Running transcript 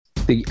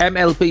The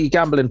MLB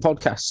Gambling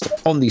Podcast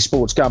on the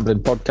Sports Gambling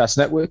Podcast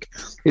Network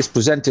is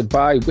presented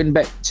by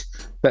WynnBET.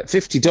 Bet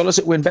 $50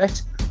 at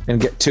WynnBET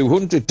and get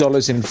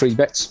 $200 in free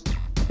bets.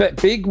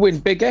 Bet big, win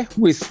bigger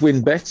with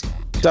WynnBET.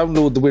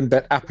 Download the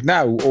WynnBET app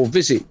now or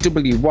visit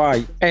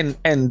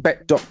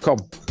wynnbet.com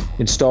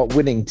and start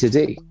winning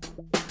today.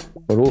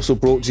 We're also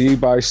brought to you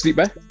by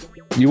Sleeper.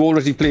 You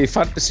already play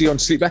fantasy on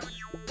Sleeper,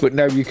 but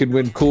now you can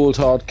win cold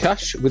hard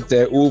cash with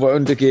their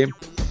over-under game.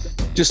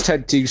 Just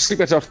head to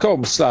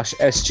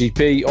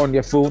sleeper.com/SGP on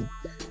your phone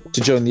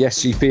to join the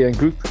SGPN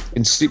group,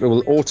 and Sleeper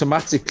will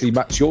automatically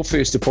match your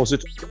first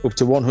deposit up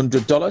to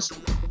 $100.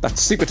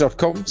 That's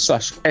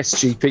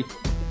sleeper.com/SGP.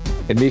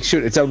 And make sure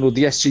to download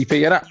the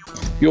SGPN app,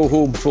 your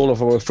home for all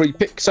of our free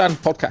picks and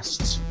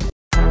podcasts.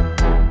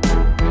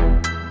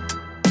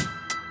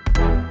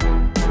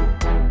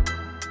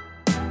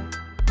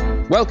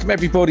 Welcome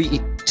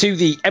everybody to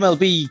the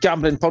MLB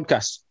Gambling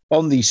Podcast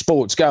on the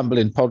Sports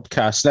Gambling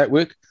Podcast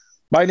Network.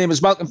 My name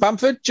is Malcolm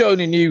Bamford,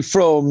 joining you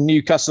from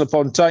Newcastle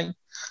upon Tyne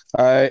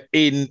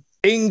in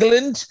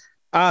England,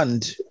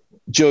 and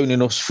joining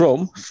us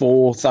from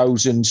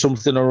 4,000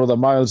 something or other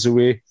miles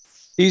away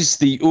is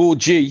the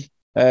OG.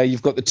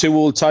 You've got the two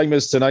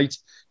old-timers tonight.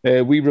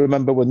 We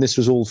remember when this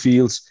was all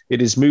fields.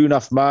 It is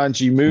Munaf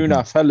Manji.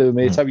 Munaf, hello,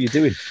 mate. How are you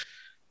doing?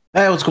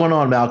 Hey, what's going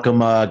on, Malcolm?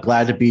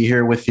 Glad to be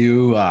here with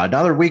you.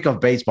 Another week of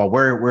baseball.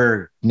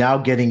 We're now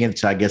getting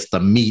into, I guess, the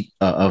meat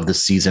of the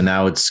season.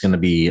 Now it's going to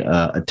be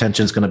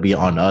attention's going to be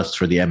on us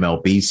for the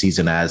MLB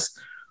season as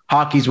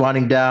hockey's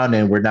winding down,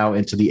 and we're now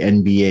into the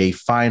NBA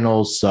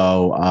finals.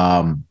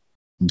 So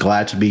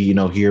glad to be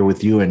here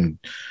with you, and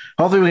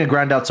hopefully we can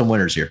grind out some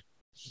winners here.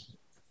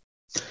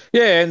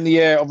 Yeah, and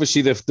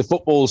obviously the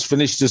football's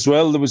finished as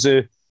well. There was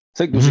a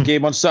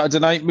game on Saturday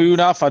night.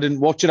 Munaf, I didn't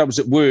watch it. I was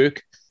at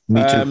work.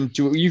 Me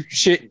too. You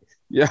shake?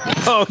 Yeah.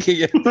 Okay.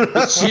 Yeah.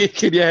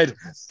 Shaking your head.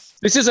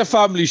 This is a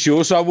family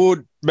show, so I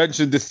won't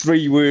mention the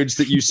three words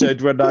that you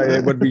said when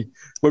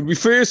we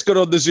first got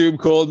on the Zoom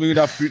call.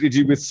 Munaf greeted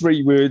you with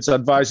three words,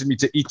 advising me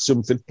to eat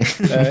something,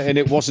 and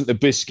it wasn't a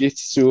biscuit.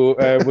 So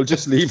we'll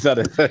just leave that.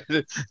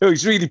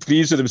 He's really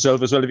pleased with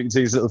himself as well, if you can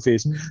see his little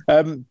face.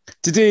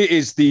 Today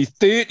is the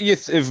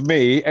 30th of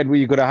May, and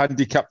we're going to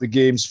handicap the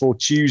games for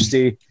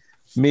Tuesday,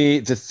 May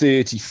the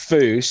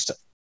 31st.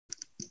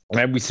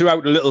 And we threw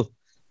out a little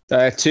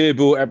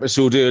turbo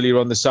episode earlier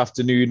on this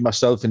afternoon,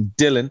 myself and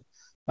Dylan,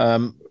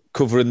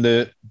 covering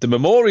the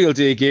Memorial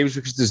Day games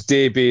because there's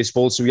day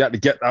baseball, so we had to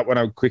get that one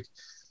out quick.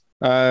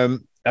 I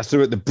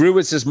threw out the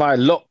Brewers as my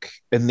lock,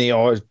 and they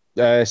are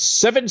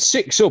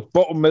 7-6 up,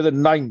 bottom of the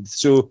ninth,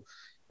 so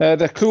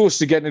they're close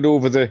to getting it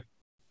over the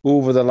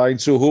line.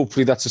 So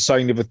hopefully that's a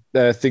sign of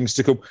things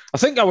to come. I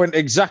think I went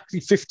exactly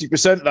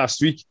 50%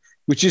 last week,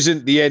 which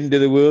isn't the end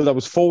of the world. I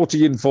was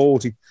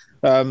 40-40.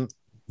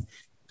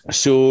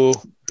 So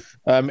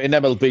in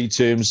MLB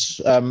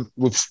terms,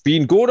 we've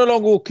been going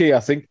along okay,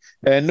 I think.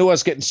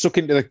 Noah's getting stuck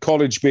into the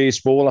college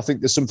baseball. I think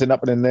there's something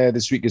happening there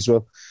this week as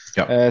well.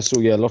 Yep. So,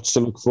 lots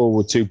to look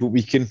forward to. But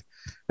we can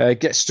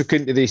get stuck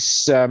into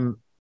this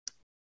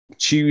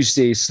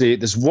Tuesday slate.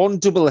 There's one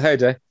double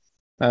header.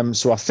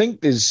 So I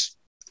think there's,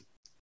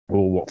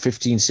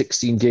 15,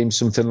 16 games,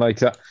 something like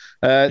that.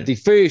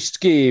 The first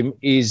game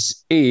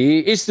is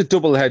the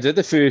double header,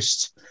 the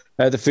first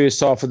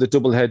half of the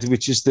double header,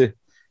 which is the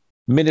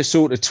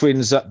Minnesota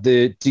Twins at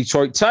the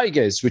Detroit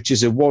Tigers, which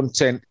is a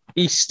 1:10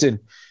 Eastern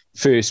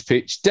first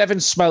pitch. Devin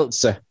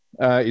Smeltzer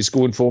is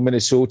going for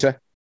Minnesota,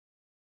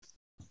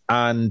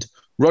 and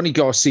Ronnie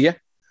Garcia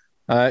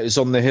is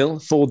on the hill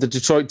for the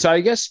Detroit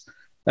Tigers.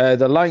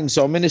 The lines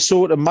are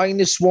Minnesota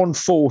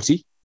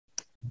 -140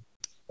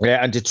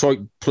 and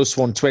Detroit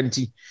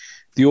 +120.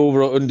 The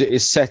over-under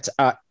is set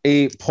at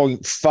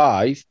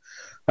 8.5.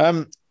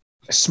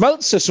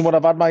 Smeltzer, someone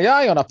I've had my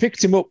eye on. I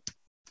picked him up,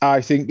 I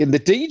think, in the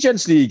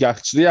D-Gents League,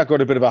 actually. I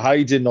got a bit of a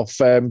hiding off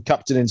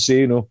Captain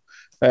Insano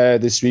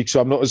this week, so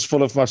I'm not as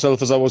full of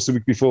myself as I was the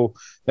week before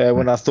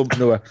when I thumped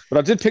Noah. But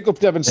I did pick up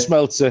Devin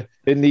Smeltzer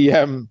in the...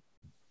 and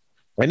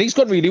he's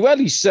gone really well.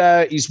 He's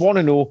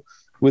 1-0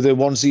 with a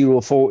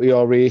 1.04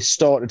 ERA,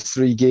 started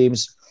 3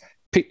 games,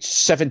 pitched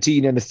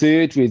 17 and a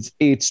third with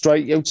 8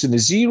 strikeouts and a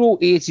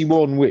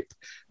 0.81 whip.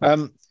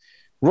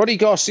 Ronnie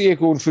Garcia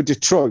going for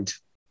Detroit.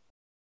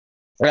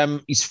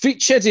 He's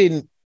featured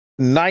in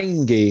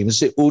 9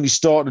 games. It only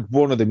started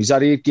one of them. He's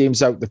had 8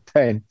 games out the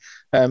pen.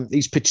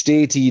 He's pitched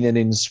 18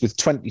 innings with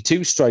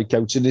 22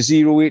 strikeouts and a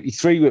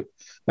 0.83 whip.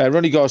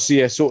 Ronnie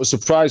Garcia sort of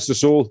surprised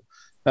us all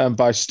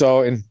by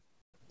starting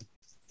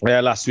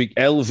last week.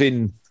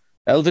 Elvin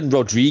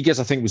Rodriguez,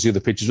 I think, was the other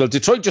pitcher as well.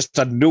 Detroit just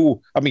had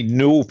no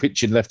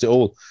pitching left at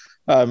all.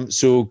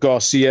 So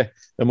Garcia,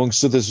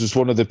 amongst others, was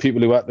one of the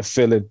people who had to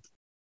fill in.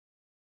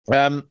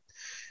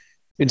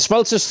 In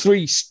Smeltzer's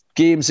 3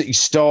 games that he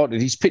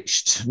started, he's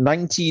pitched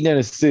 19 and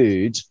a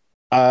third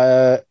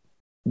and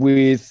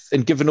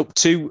given up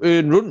 2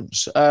 earned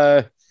runs.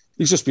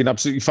 He's just been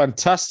absolutely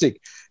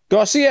fantastic.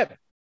 Garcia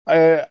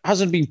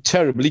hasn't been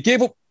terrible. He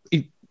gave up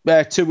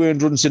 2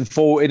 earned runs in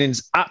 4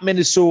 innings at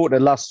Minnesota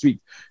last week.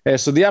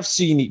 So they have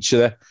seen each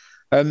other.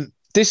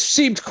 this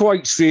seemed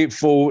quite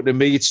straightforward to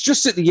me. It's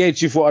just at the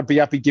edge of what I'd be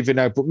happy giving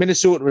out. But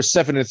Minnesota are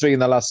 7-3 in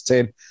the last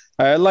 10.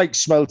 Like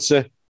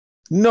Smelter,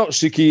 not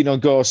so keen on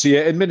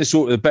Garcia. And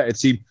Minnesota, the better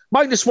team.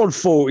 Minus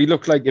 140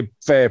 looked like a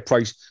fair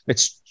price.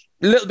 It's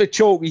a little bit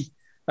chalky,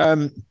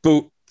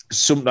 but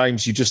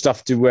sometimes you just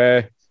have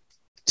to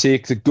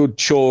take the good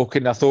chalk.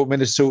 And I thought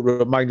Minnesota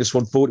at minus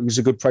 140 was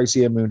a good price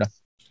here, Muna.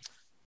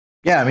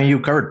 Yeah, I mean, you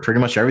covered pretty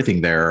much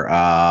everything there.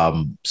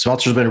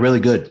 Smelter's been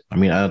really good. I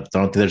mean, I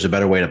don't think there's a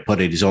better way to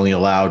put it. He's only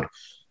allowed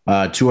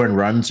 2 earned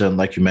runs, and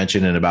like you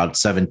mentioned, in about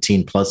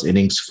 17 plus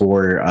innings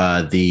for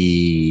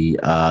the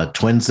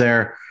Twins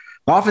there.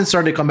 The offense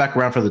started to come back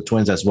around for the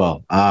Twins as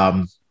well. So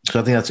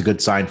I think that's a good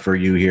sign for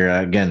you here.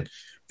 Again,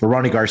 for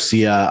Ronnie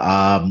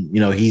Garcia,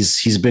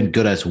 he's been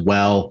good as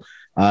well.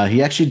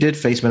 He actually did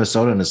face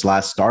Minnesota in his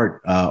last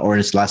start or in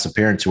his last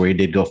appearance where he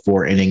did go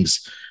 4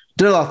 innings.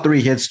 Did allow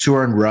 3 hits, 2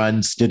 earned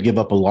runs, did give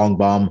up a long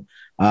bomb.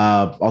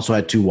 Also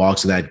had 2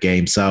 walks in that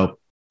game. So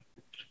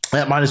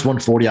at minus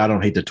 140, I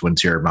don't hate the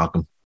Twins here,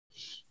 Malcolm.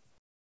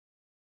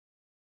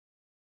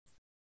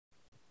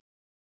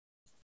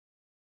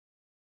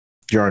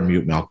 You're on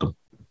mute, Malcolm.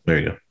 There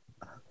you go.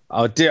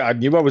 I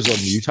knew I was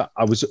on mute.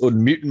 I was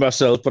unmuting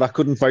myself, but I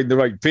couldn't find the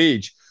right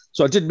page.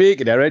 So I did make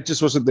an error. It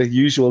just wasn't the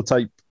usual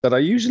type that I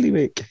usually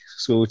make.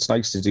 So it's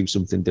nice to do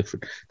something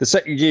different. The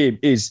second game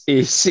is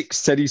a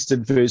 6:10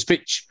 Eastern first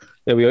pitch.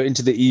 There we are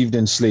into the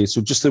evening slate. So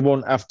just the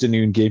one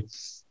afternoon game.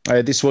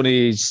 This one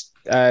is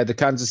the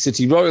Kansas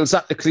City Royals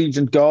at the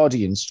Cleveland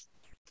Guardians.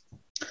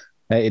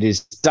 It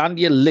is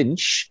Daniel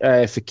Lynch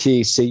for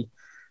KC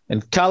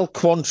and Cal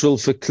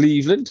Quantrill for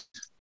Cleveland.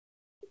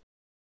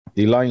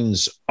 The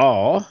lines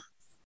are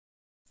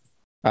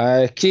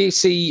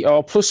KC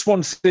are plus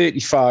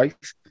 135.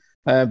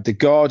 The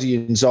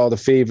Guardians are the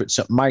favourites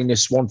at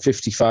minus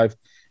 155.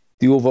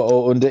 The over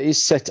or under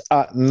is set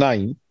at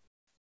 9.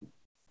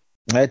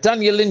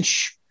 Daniel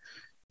Lynch,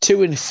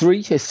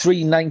 2-3, a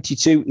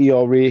 3.92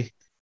 ERA,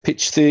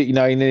 pitched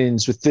 39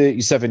 innings with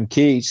 37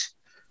 Ks.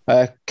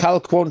 Cal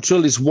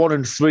Quantrill is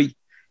 1-3,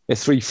 a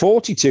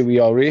 3.42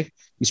 ERA.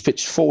 He's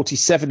pitched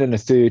 47 and a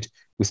third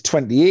with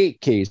 28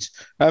 Ks.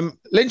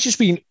 Lynch has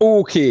been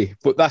okay,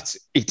 but that's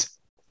it.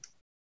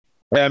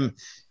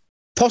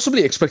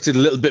 Possibly expected a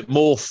little bit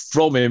more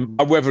from him.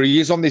 However, he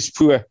is on this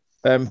poor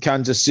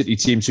Kansas City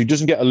team, so he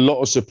doesn't get a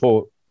lot of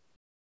support.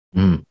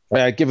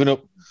 Giving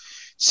up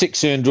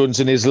 6 earned runs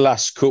in his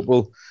last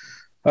couple.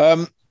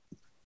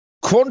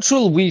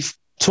 Quantrill, we've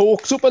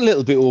talked up a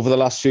little bit over the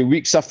last few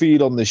weeks, I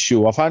feel, on this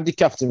show. I've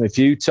handicapped him a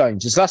few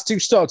times. His last 2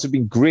 starts have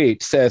been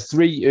great. There are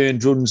 3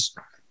 earned runs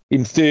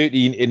in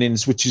 13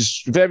 innings, which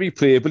is very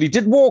playable. He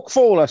did walk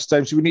 4 last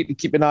time, so we need to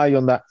keep an eye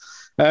on that.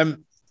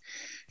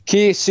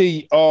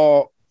 KC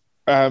are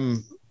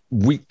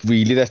weak,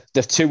 really. They're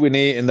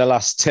 2-8 in the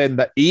last 10.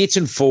 They're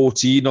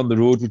 8-14 on the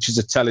road, which is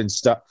a telling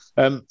stat.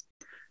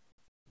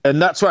 And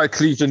that's why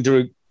Cleveland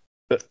are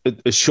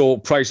a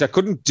short price. I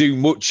couldn't do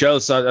much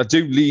else. I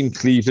do lean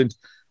Cleveland.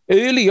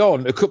 Early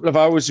on, a couple of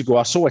hours ago,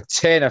 I saw a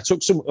 10. I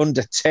took some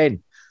under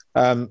 10,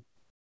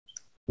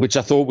 which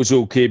I thought was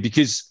okay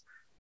because,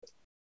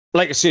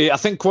 like I say, I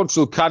think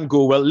Quantrill can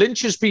go well.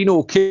 Lynch has been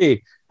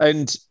okay,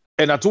 and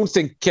I don't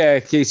think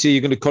KC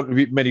are going to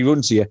contribute many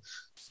runs here.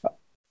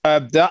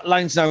 That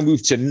line's now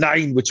moved to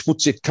 9, which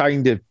puts it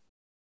kind of,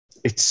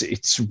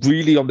 it's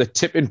really on the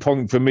tipping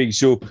point for me.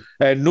 So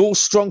no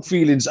strong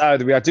feelings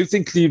either way. I do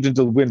think Cleveland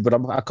will win, but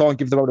I can't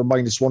give them out a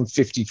minus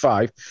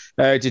 155.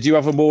 Did you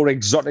have a more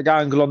exotic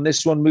angle on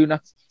this one, Muna?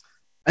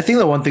 I think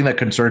the one thing that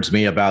concerns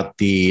me about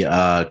the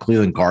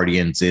Cleveland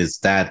Guardians is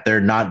that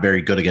they're not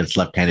very good against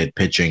left-handed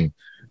pitching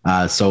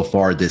so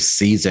far this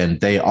season.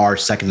 They are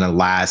second to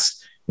last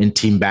in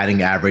team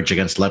batting average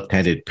against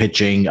left-handed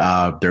pitching.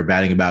 They're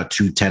batting about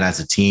 .210 as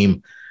a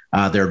team.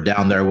 They're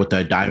down there with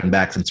the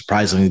Diamondbacks and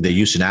surprisingly the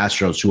Houston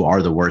Astros, who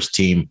are the worst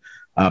team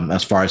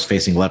as far as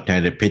facing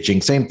left-handed pitching.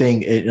 Same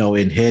thing,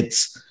 in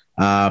hits.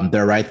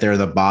 They're right there at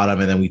the bottom,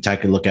 and then we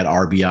take a look at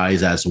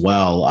RBIs as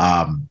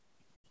well.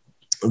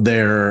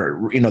 They're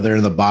in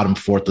the bottom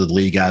 4th of the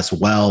league as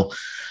well.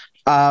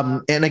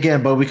 And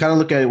again, but we kind of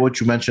look at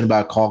what you mentioned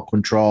about Cal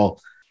Quantrill.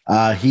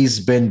 He's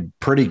been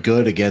pretty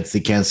good against the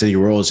Kansas City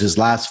Royals. His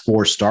last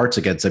 4 starts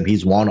against them,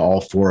 he's won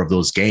all 4 of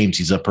those games.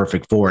 He's a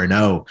perfect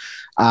 4-0.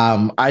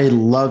 I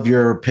love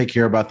your pick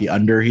here about the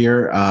under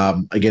here.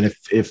 Again,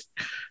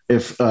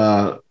 if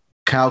Cal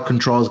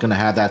Quantrill is going to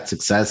have that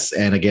success,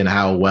 and again,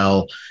 how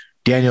well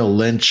Daniel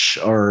Lynch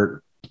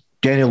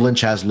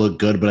has looked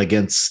good, but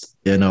against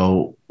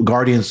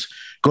Guardians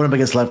going up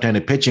against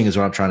left-handed pitching is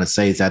what I'm trying to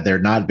say, is that they're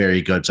not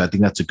very good. So I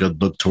think that's a good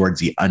look towards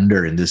the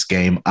under in this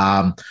game.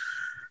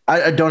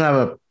 I don't have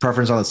a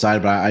preference on the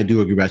side, but I do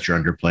agree about your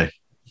underplay.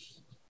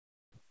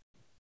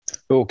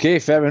 Okay,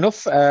 fair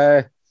enough.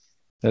 A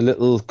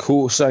little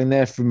cosign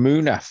there from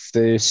Munaf.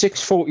 The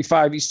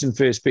 6:45 Eastern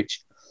first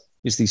pitch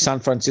is the San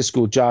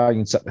Francisco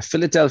Giants at the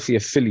Philadelphia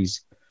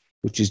Phillies,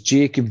 which is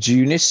Jacob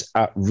Junis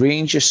at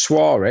Ranger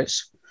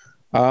Suarez.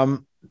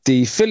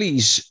 The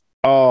Phillies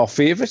are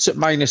favourites at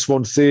minus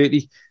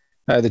 130.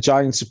 The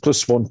Giants are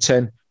plus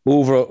 110.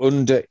 Over or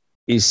under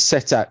is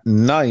set at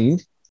 9.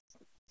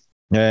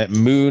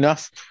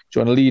 Munaf, do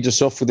you want to lead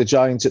us off with the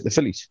Giants at the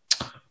Phillies?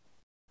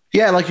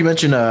 Yeah, like you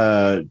mentioned,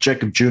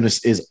 Jacob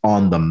Junis is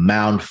on the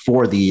mound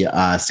for the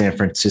San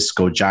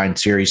Francisco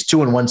Giants series.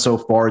 2-1 so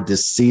far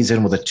this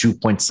season with a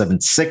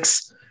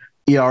 2.76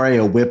 ERA,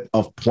 a whip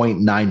of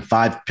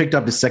 0.95. Picked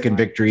up his second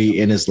victory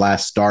in his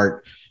last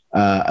start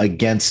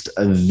against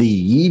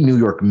the New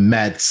York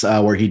Mets,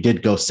 where he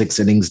did go 6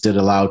 innings, did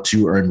allow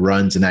 2 earned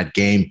runs in that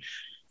game.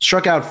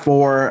 Struck out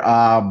 4,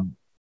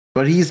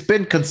 but he's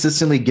been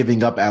consistently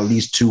giving up at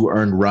least 2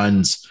 earned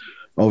runs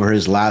over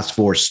his last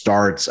 4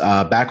 starts.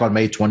 Back on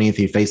May 20th,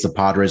 he faced the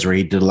Padres, where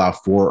he did allow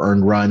 4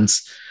 earned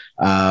runs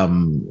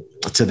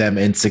to them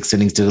in 6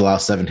 innings, did allow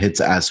 7 hits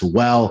as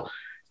well.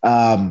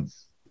 And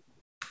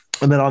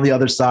then on the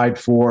other side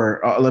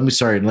let me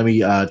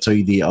tell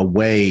you the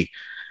away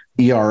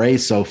ERA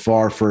so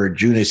far for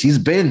Junis. He's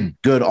been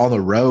good on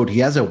the road. He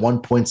has a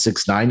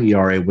 1.69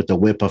 ERA with a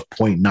whip of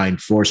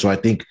 0.94. So I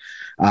think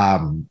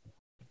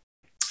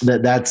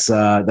that's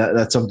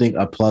something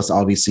a plus,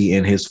 obviously,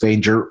 in his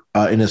favor.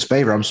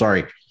 I'm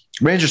sorry.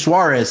 Ranger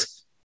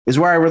Suarez is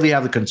where I really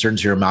have the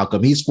concerns here,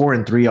 Malcolm. He's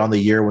 4-3 on the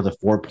year with a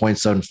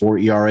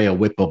 4.74 ERA, a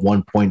whip of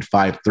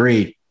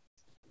 1.53.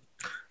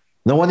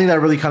 The one thing that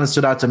really kind of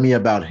stood out to me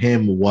about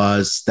him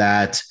was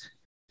that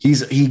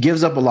he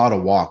gives up a lot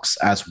of walks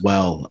as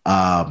well,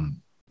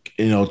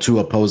 to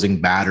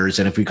opposing batters.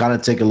 And if we kind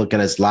of take a look at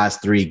his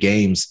last 3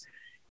 games,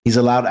 he's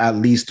allowed at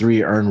least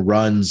 3 earned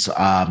runs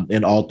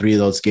in all 3 of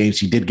those games.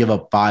 He did give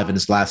up 5 in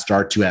his last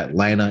start to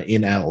Atlanta.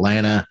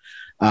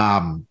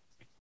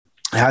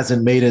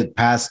 Hasn't made it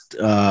past.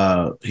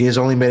 He has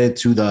only made it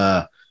to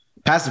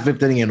past the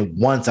 5th inning in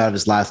once out of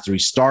his last 3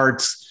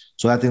 starts.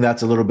 So I think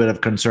that's a little bit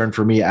of concern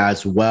for me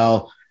as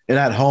well. And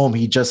at home,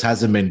 he just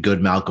hasn't been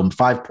good, Malcolm.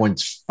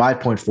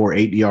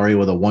 5.48 ERA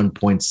with a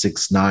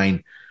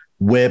 1.69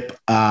 whip,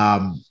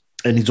 and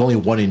he's only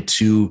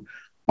 1-2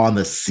 on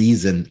the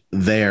season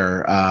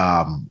there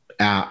on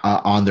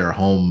their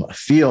home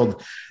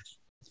field.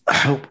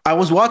 I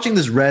was watching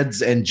this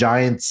Reds and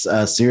Giants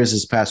series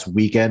this past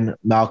weekend,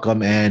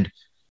 Malcolm, and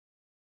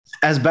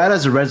as bad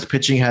as the Reds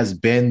pitching has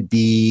been,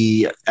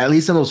 at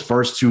least in those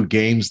first 2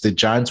 games, the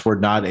Giants were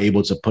not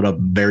able to put up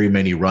very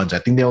many runs. I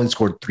think they only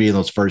scored 3 in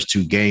those first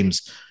 2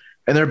 games.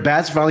 And their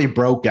bats finally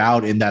broke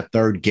out in that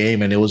 3rd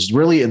game. And it was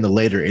really in the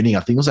later inning. I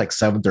think it was like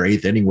 7th or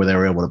 8th inning where they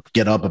were able to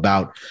get up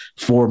about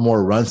 4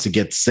 more runs to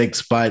get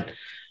 6. But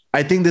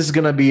I think this is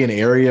going to be an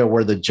area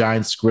where the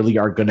Giants really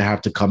are going to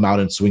have to come out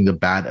and swing the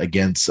bat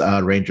against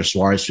Ranger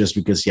Suarez, just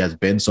because he has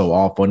been so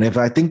awful. And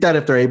I think that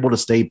if they're able to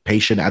stay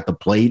patient at the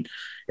plate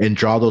and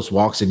draw those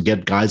walks and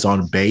get guys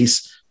on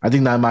base, I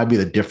think that might be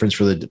the difference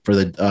for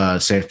the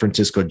San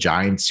Francisco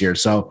Giants here.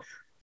 So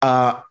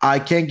I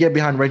can't get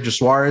behind Ranger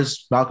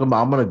Suarez, Malcolm.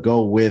 I'm going to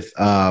go with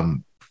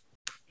the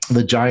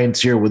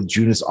Giants here with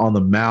Junis on the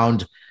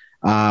mound.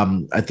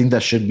 I think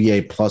that should be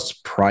a plus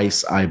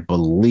price, I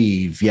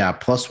believe. Yeah,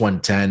 plus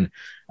 110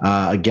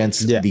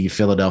 against the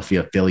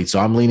Philadelphia Phillies. So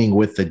I'm leaning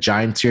with the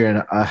Giants here,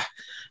 and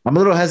I'm a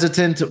little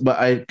hesitant, but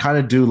I kind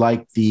of do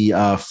like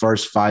the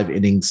first 5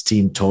 innings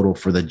team total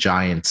for the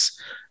Giants.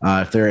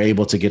 If they're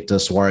able to get to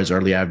Suarez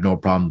early, I have no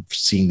problem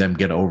seeing them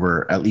get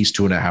over at least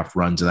 2.5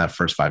 runs in that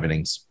first 5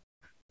 innings.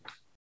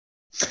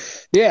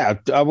 Yeah,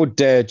 I would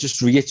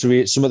just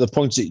reiterate some of the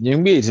points that you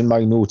made in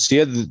my notes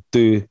here.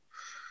 The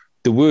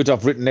word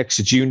I've written next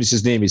to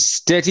Junis' name is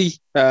steady.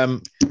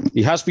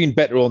 He has been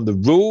better on the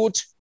road.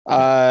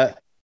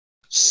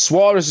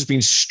 Suarez has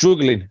been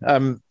struggling.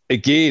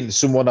 Again,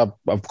 someone I've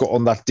got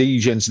on that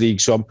D-Gens league,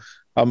 so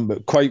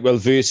I'm quite well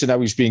versed in how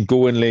he's been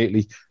going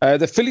lately.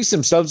 The Phillies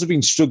themselves have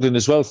been struggling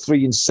as well,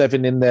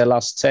 3-7 in their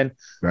last 10.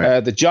 Right.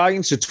 The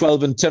Giants are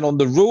 12-10 on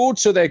the road,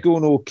 so they're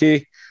going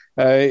okay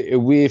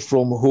away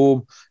from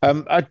home.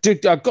 I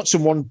got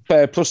some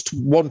plus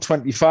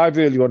 125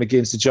 early on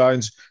against the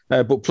Giants,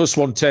 but plus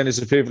 110 is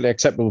a perfectly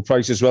acceptable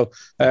price as well.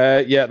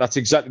 Yeah, that's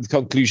exactly the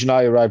conclusion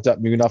I arrived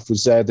at, Munaf,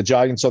 was the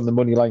Giants on the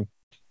money line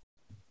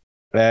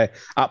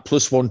at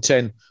plus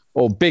 110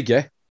 or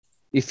bigger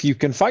if you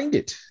can find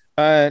it.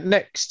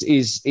 Next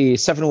is a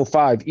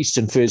 7:05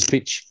 Eastern first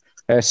pitch.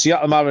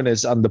 Seattle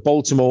Mariners and the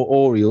Baltimore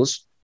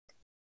Orioles.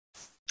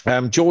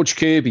 George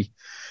Kirby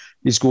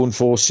is going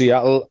for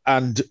Seattle,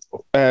 and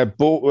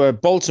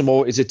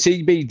Baltimore is a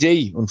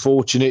TBD.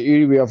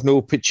 Unfortunately, we have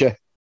no pitcher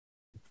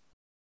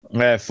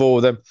for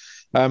them.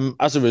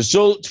 As a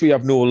result, we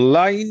have no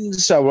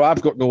lines. Well,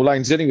 I've got no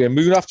lines anyway.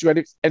 Moon, after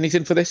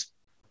anything for this?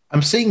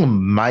 I'm seeing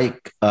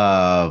Mike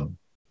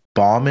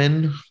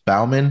Bauman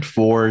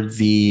for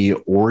the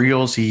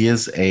Orioles. He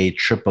is a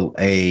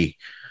AAA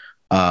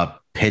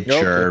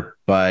pitcher,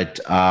 but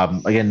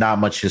again, not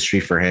much history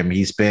for him.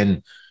 He's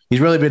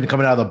really been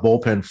coming out of the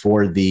bullpen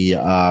for the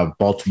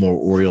Baltimore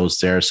Orioles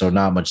there, so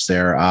not much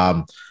there. I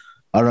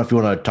don't know if you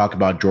want to talk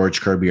about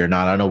George Kirby or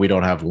not. I know we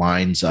don't have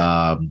lines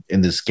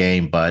in this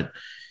game, but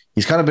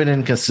he's kind of been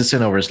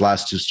inconsistent over his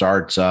last 2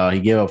 starts. He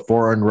gave up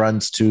 4 earned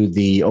runs to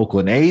the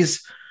Oakland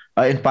A's,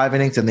 in 5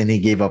 innings, and then he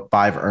gave up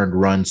 5 earned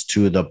runs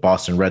to the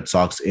Boston Red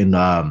Sox in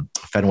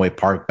Fenway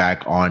Park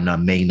back on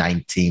May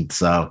 19th.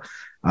 So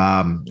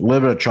a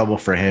little bit of trouble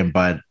for him,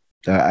 but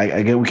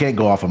we can't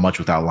go off of much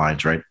without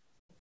lines, right?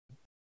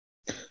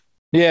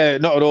 Yeah,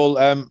 not at all.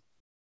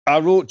 I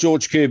wrote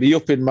George Kirby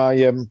up in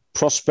my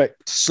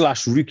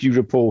prospect/rookie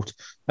report,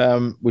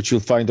 which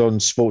you'll find on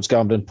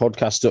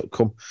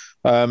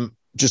sportsgamblingpodcast.com,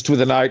 just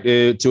with an eye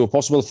to a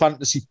possible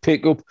fantasy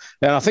pickup.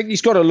 And I think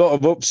he's got a lot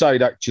of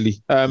upside,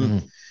 actually.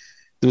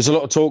 There was a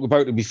lot of talk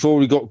about it before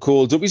he got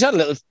called up. He's had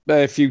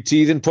a few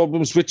teething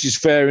problems, which is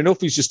fair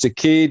enough. He's just a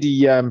kid.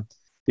 He had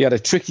a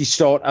tricky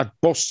start at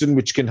Boston,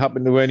 which can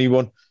happen to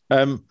anyone.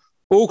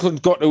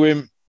 Oakland got to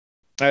him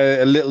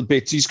a little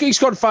bit. He's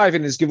got 5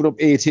 innings, given up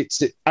 8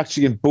 hits,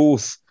 actually in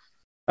both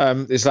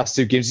his last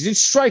 2 games. He did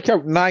strike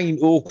out 9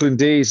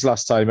 Oakland A's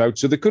last time out,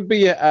 so there could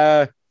be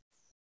a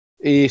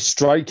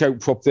strikeout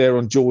prop there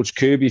on George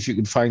Kirby if you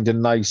can find a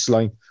nice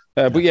line.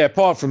 But yeah,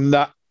 apart from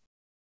that,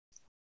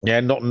 yeah,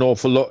 not an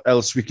awful lot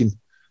else we can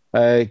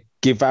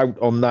give out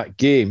on that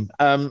game.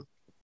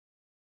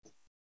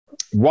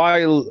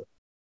 While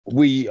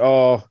we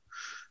are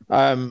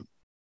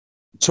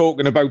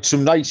talking about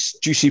some nice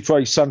juicy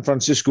price San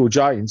Francisco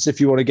Giants, if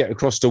you want to get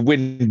across to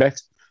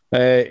WinBet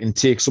and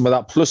take some of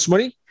that plus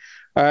money,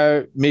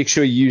 make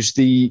sure you use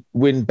the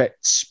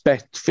WinBet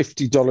bet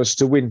 $50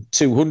 to win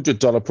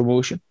 $200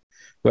 promotion,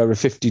 where a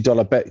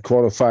 $50 bet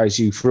qualifies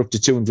you for up to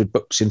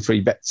 $200 in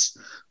free bets.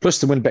 Plus,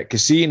 the WinBet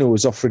Casino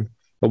is offering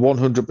a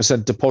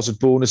 100% deposit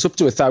bonus up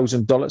to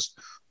 $1,000.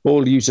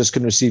 All users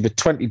can receive a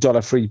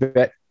 $20 free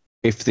bet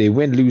if they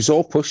win, lose,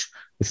 or push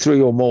with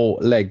 3 or more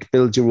leg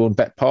build your own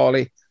bet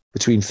parlay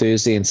between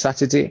Thursday and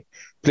Saturday.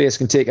 Players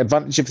can take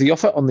advantage of the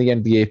offer on the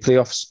NBA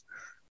playoffs.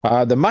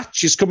 The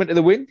match is coming to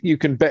the win. You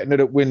can bet on it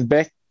at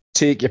WinBet.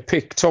 Take your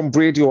pick: Tom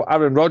Brady or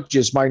Aaron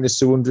Rodgers minus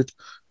 200.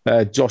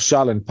 Josh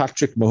Allen,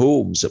 Patrick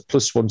Mahomes at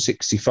plus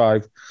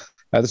 165.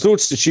 There's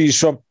loads to choose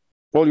from.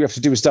 All you have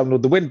to do is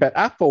download the WinBet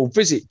app or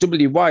visit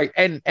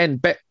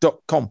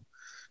wynnbet.com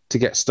to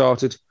get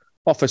started.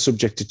 Offer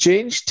subject to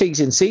change. T's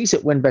and C's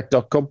at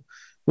wynnbet.com.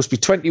 Must be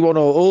 21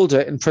 or older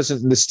and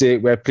present in the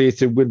state where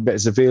playthrough WinBet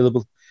is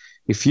available.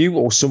 If you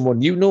or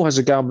someone you know has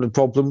a gambling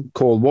problem,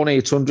 call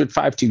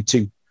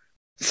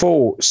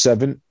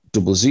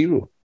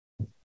 1-800-522-4700.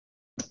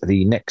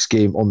 The next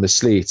game on the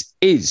slate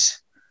is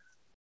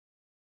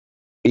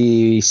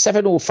a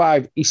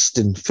 7:05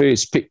 Eastern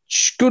first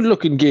pitch.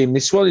 Good-looking game,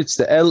 this one. It's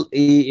the LA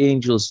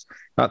Angels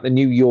at the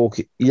New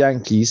York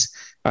Yankees,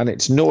 and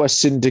it's Noah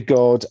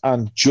Syndergaard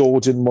and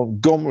Jordan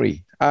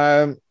Montgomery.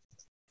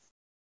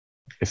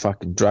 If I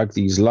can drag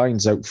these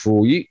lines out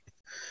for you.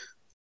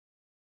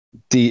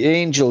 The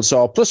Angels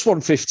are plus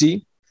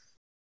 150.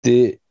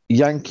 The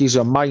Yankees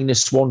are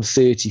minus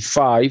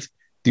 135.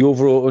 The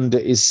overall under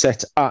is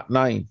set at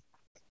 9.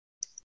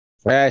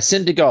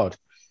 Syndergaard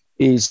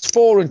is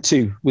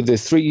 4-2 with a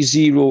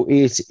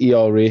 3.08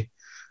 ERA.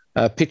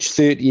 Pitched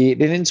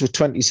 38 innings with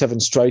 27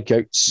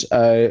 strikeouts,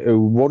 a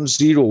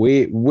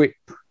 1.08 whip.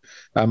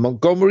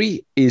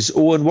 Montgomery is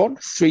 0-1,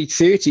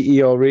 3.30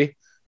 ERA,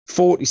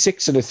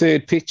 46 and a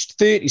third pitched,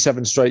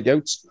 37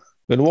 strikeouts,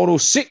 and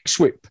 106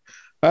 whip.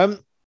 I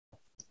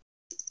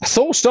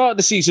thought started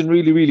the season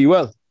really, really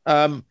well.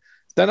 Then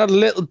had a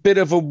little bit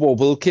of a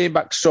wobble, came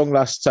back strong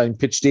last time,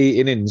 pitched 8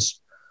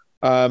 innings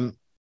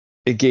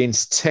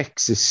against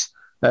Texas.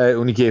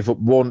 Only gave up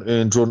 1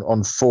 earned run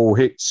on 4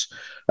 hits.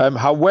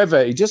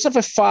 However, he does have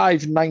a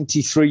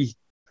 5.93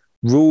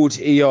 road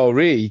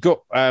ERA. He got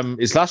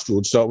his last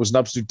road start was an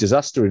absolute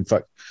disaster, in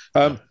fact.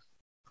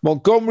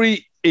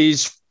 Montgomery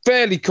is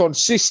fairly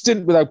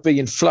consistent without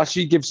being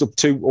flashy, gives up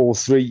 2 or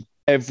 3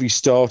 every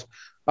start.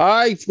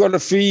 I've got a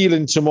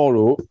feeling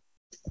tomorrow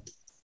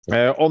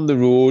on the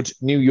road,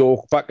 New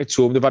York back at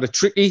home. They've had a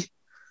tricky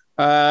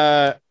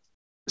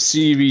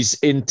series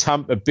in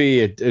Tampa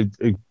Bay, a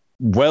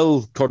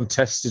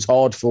well-contested,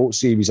 hard-fought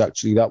series,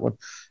 actually, that one.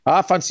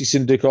 I fancy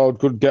Syndergaard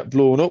could get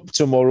blown up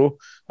tomorrow.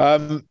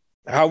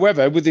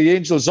 However, with the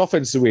Angels'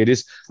 offense the way it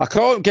is, I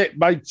can't get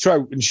Mike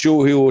Trout and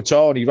Shohei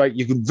Ohtani, right?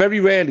 You can very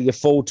rarely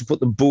afford to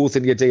put them both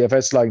in your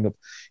DFS lineup.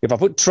 If I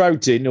put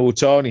Trout in,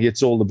 Ohtani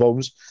hits all the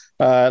bombs.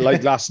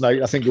 Like last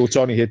night, I think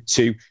Ohtani hit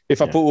 2.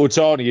 If I put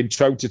Ohtani in,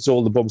 Trout hits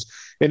all the bombs.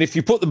 And if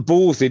you put them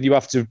both in, you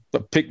have to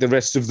pick the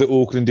rest of the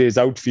Oakland A's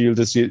outfield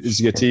as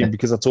your team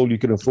because that's all you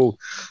can afford.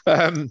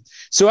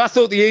 So I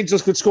thought the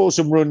Angels could score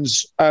some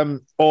runs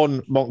on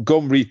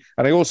Montgomery,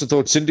 and I also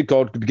thought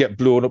Syndergaard could get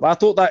blown up. I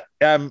thought that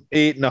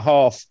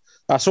 8.5.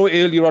 I saw it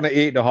earlier on at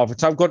 8.5.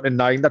 It's now gone to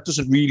 9. That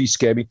doesn't really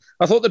scare me.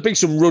 I thought there'd be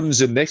some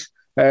runs in this,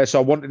 so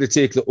I wanted to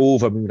take the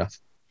over, Munaf.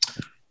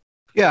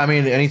 Yeah, I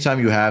mean, anytime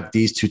you have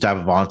these two type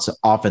of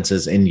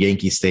offenses in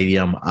Yankee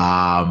Stadium,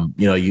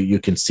 you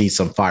can see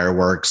some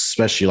fireworks,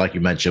 especially like you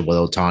mentioned with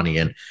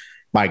Ohtani and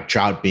Mike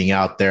Trout being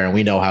out there, and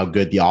we know how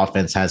good the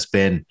offense has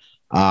been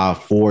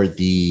for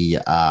the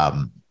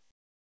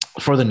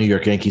New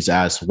York Yankees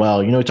as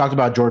well. We talked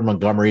about Jordan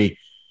Montgomery.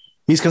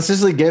 He's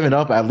consistently given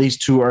up at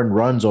least 2 earned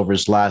runs over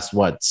his last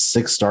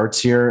 6 starts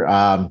here.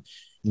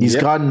 He's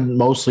gotten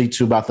mostly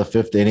to about the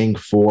fifth inning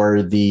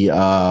for the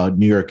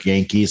New York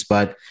Yankees,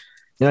 but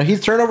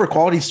he's turnover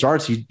quality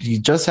starts. He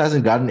just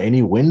hasn't gotten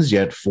any wins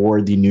yet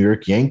for the New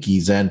York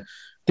Yankees. And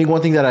I think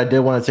one thing that I did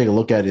want to take a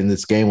look at in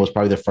this game was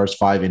probably the first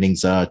 5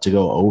 innings to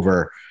go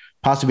over,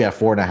 possibly at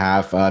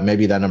 4.5.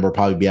 Maybe that number will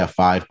probably be at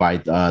 5 by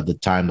the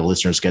time the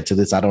listeners get to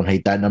this. I don't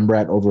hate that number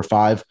at over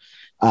 5.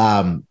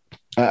 I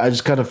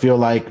just kind of feel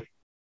like,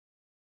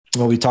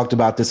 we talked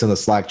about this in the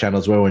Slack channel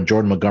as well, when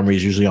Jordan Montgomery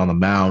is usually on the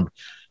mound.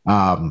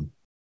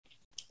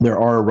 There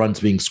are runs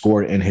being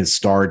scored in his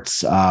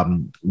starts.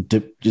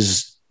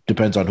 Just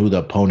depends on who the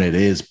opponent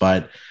is.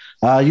 But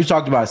you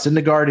talked about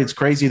Syndergaard. It's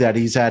crazy that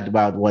he's had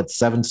about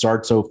 7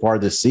 starts so far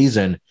this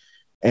season,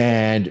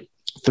 and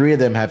 3 of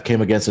them have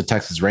came against the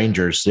Texas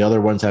Rangers. The other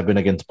ones have been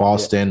against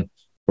Boston,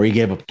 where he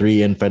gave up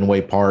 3 in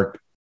Fenway Park.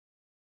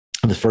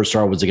 The first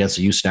start was against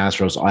the Houston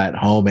Astros at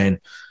home. And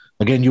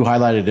again, you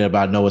highlighted it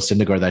about Noah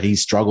Syndergaard, that he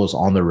struggles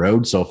on the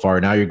road so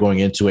far. Now you're going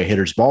into a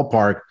hitter's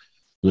ballpark,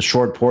 the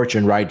short porch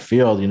in right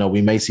field.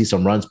 We may see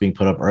some runs being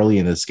put up early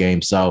in this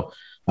game. So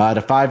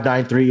the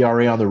 5.93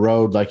 ERA on the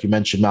road, like you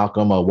mentioned,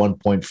 Malcolm, a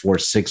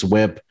 1.46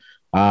 whip.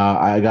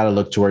 I got to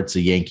look towards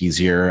the Yankees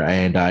here,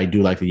 and I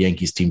do like the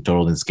Yankees team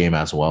total in this game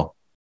as well.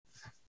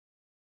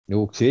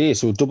 Okay,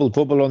 so double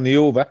bubble on the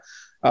over.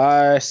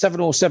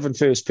 7:07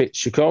 first pitch.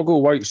 Chicago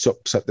White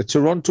Sox at the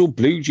Toronto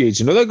Blue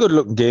Jays. Another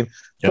good-looking game.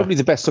 Probably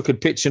the best-looking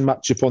pitching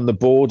matchup on the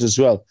board as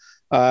well.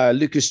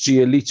 Lucas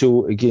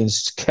Giolito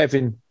against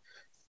Kevin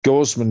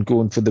Gausman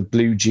going for the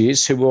Blue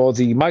Jays, who are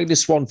the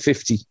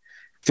 -150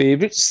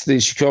 favourites.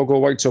 The Chicago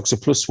White Sox are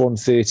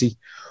 +130.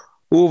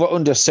 Over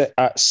under set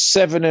at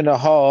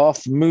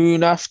 7.5.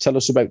 Munaf, tell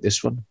us about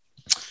this one.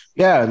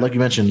 Yeah, like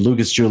you mentioned,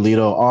 Lucas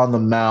Giolito on the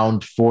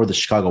mound for the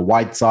Chicago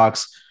White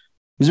Sox.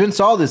 He's been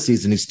solid this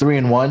season. He's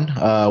 3-1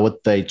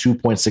 with a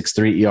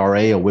 2.63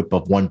 ERA, a whip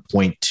of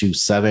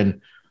 1.27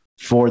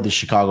 for the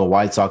Chicago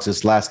White Sox.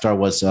 His last start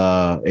was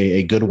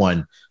a good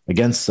one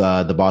against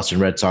the Boston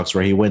Red Sox,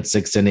 where he went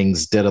 6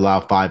 innings, did allow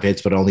 5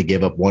 hits, but only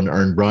gave up 1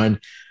 earned run.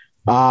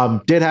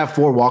 Did have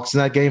 4 walks in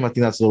that game. I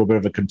think that's a little bit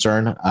of a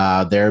concern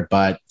there,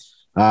 but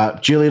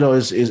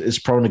Giolito is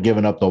prone to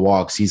giving up the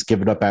walks. He's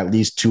given up at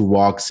least 2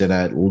 walks in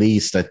at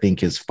least, I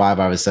think, his 5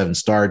 out of 7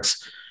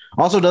 starts.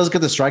 Also does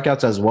get the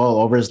strikeouts as well.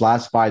 Over his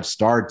last 5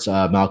 starts,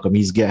 Malcolm,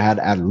 he's had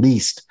at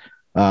least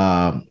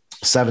 7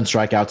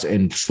 strikeouts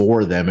in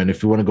 4 of them. And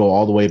if you want to go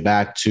all the way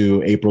back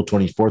to April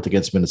 24th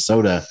against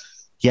Minnesota,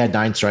 he had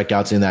 9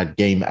 strikeouts in that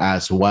game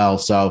as well.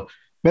 So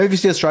maybe if you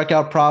see a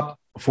strikeout prop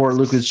for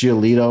Lucas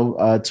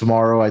Giolito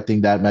tomorrow, I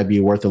think that might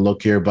be worth a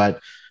look here. But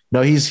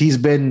no, he's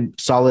been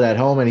solid at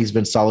home, and he's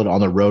been solid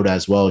on the road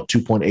as well.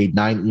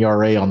 2.89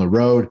 ERA on the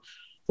road,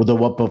 with a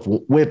whip of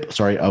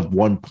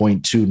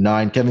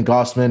 1.29. Kevin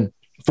Gausman,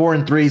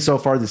 4-3 so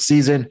far this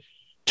season,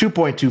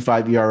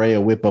 2.25 ERA,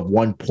 a whip of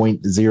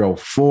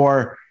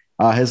 1.04.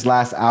 His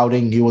last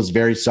outing, he was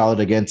very solid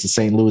against the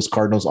St. Louis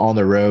Cardinals on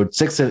the road.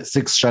 6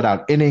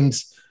 shutout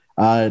innings,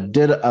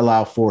 did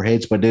allow 4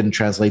 hits, but didn't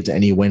translate to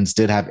any wins.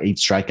 Did have 8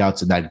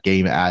 strikeouts in that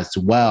game as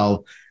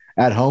well.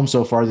 At home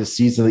so far this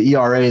season, the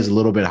ERA is a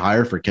little bit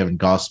higher for Kevin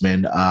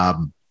Gausman,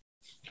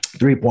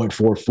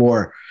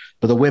 3.44.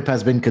 But the whip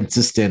has been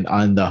consistent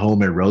on the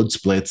home and road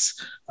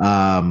splits. He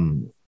has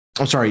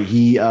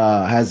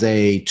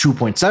a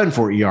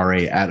 2.74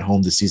 ERA at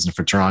home this season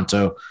for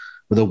Toronto,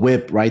 with a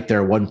whip right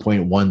there,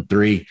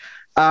 1.13.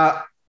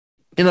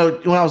 When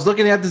I was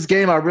looking at this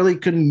game, I really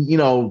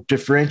couldn't,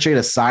 differentiate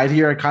a side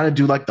here. I kind of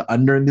do like the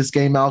under in this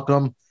game,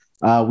 Malcolm.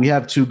 We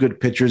have 2 good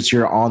pitchers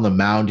here on the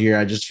mound here.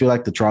 I just feel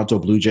like the Toronto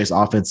Blue Jays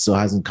offense still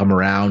hasn't come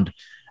around.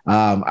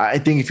 I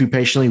think if you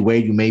patiently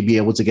wait, you may be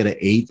able to get an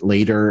 8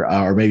 later,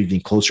 or maybe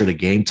even closer to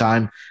game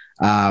time.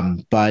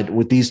 But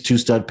with these 2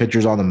 stud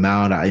pitchers on the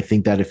mound, I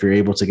think that if you're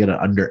able to get an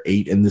under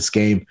 8 in this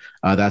game,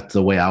 that's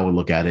the way I would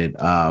look at it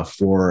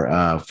for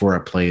a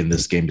play in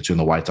this game between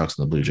the White Sox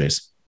and the Blue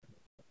Jays.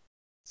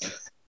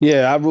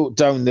 Yeah, I wrote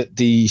down that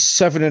the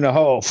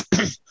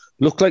 7.5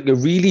 looked like a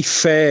really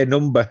fair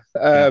number.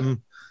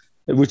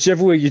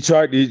 Whichever way you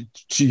try to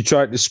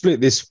split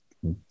this.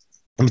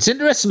 It's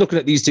interesting looking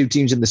at these 2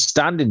 teams in the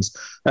standings.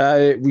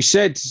 We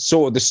said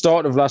sort of the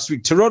start of last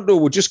week, Toronto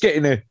were just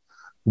getting a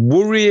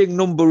worrying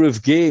number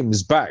of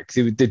games back.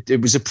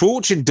 It was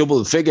approaching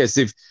double figures.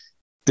 They've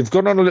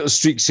gone on a little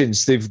streak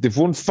since. They've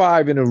won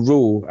 5 in a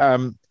row,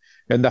 and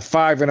they're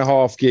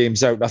 5.5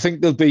 games out. I think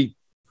they'll be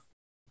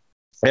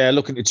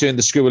looking to turn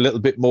the screw a little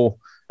bit more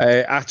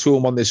at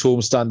home on this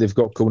homestand they've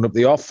got coming up.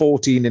 They are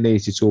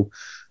 14-8 at home.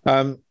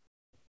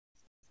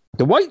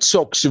 The White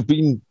Sox have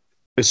been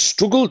a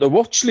struggle to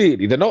watch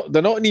lately. They're not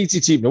an easy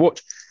team to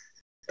watch.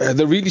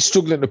 They're really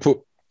struggling to put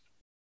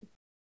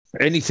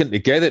anything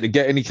together to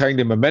get any kind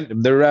of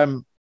momentum. They're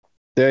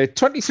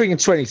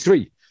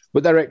 23-23,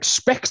 but their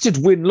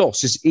expected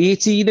win-loss is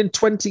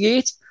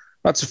 18-28.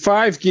 That's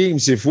 5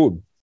 games they've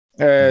won.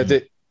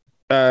 That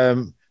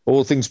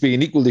all things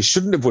being equal, they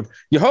shouldn't have won.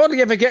 You hardly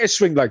ever get a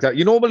swing like that.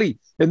 You normally,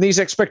 in these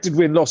expected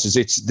win-losses,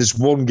 there's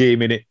 1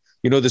 game in it.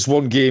 There's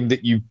 1 game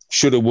that you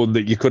should have won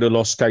that you could have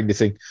lost, kind of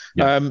thing.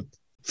 Yeah.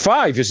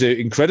 5 is an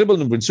incredible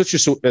number in such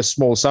a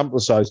small sample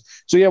size.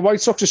 So, yeah,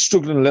 White Sox are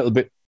struggling a little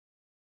bit.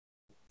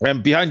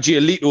 Behind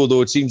Giolito,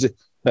 though, it seems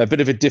a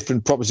bit of a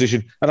different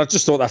proposition. And I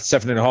just thought that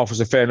 7.5 was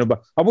a fair number.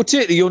 I would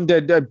take the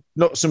under,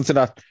 not something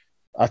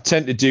I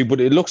tend to do,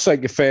 but it looks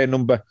like a fair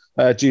number.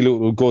 Giolito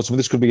will go. So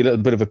this could be a little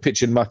bit of a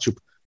pitching matchup.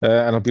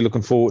 And I'll be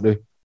looking forward to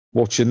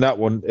watching that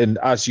one. And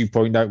as you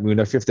point out,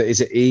 Munaf, if there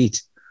is an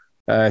 8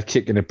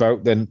 kicking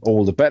about, then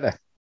all the better.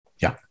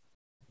 Yeah.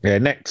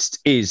 Next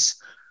is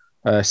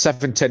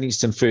 7:10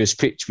 Eastern first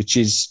pitch, which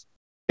is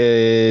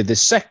the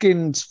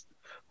second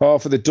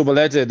half of the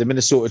doubleheader, the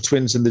Minnesota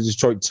Twins and the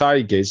Detroit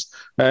Tigers.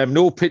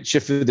 No picture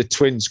for the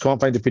Twins. Can't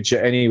find a picture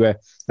anywhere.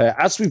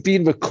 As we've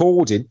been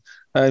recording,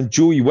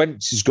 Joey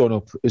Wentz has gone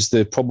up as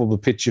the probable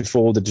pitcher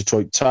for the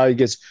Detroit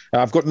Tigers.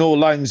 I've got no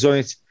lines on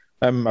it.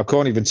 I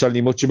can't even tell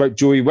you much about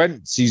Joey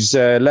Wentz. He's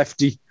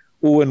lefty,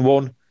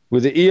 0-1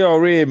 with the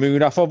ERA,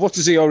 Munaf. What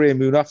is ERA,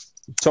 Munaf?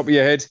 Top of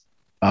your head?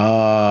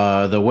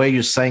 The way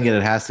you're saying it,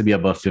 it has to be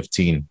above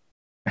 15.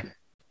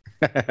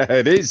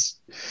 It is.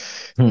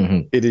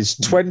 It is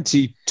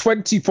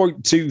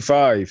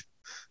 20.25.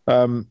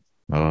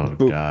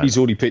 God. He's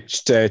only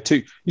pitched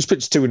 2. He's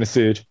pitched 2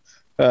 1/3.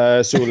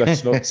 So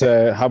let's not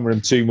hammer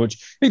him too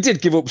much. He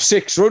did give up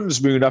 6 runs,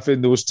 Munaf,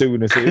 in those 2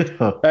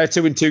 1/3.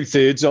 2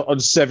 2/3 on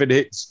 7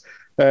 hits.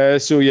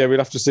 So yeah, we'll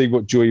have to see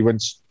what Joey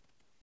Wentz.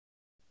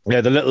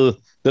 Yeah, the little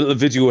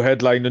video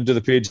headline under the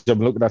page I'm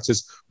looking at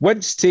says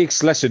Wentz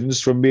takes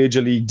lessons from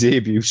Major League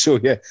debut. So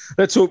yeah,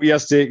 let's hope he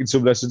has taken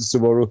some lessons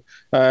tomorrow.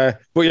 But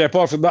yeah,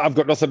 apart from that, I've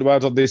got nothing to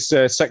add on this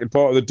second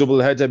part of the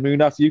doubleheader.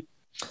 Munaf, you?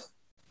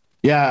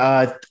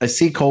 Yeah, I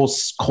see Cole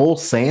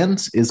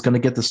Sands is going to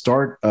get the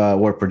start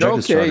or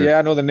projected starter. Okay, yeah,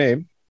 I know the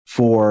name.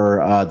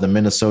 For the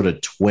Minnesota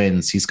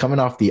Twins. He's coming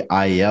off the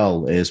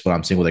IL is what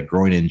I'm seeing with a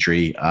groin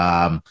injury.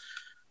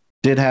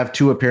 Did have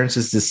 2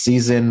 appearances this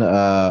season,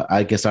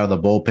 I guess, out of the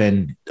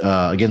bullpen.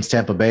 Against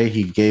Tampa Bay,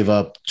 he gave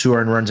up 2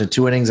 earned runs in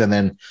 2 innings. And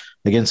then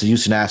against the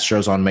Houston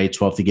Astros on May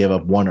 12th, he gave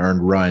up 1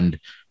 earned run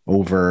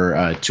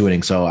over 2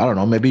 innings. So I don't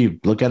know, maybe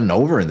look at an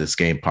over in this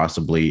game,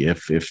 possibly,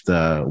 if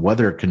the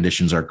weather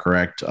conditions are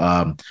correct,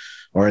 or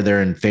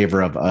they're in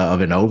favor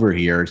of an over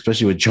here,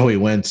 especially with Joey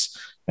Wentz.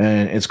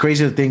 And it's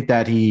crazy to think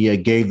that he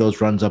gave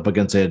those runs up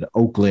against an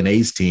Oakland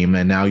A's team.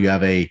 And now you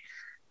have a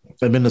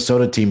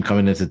Minnesota team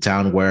coming into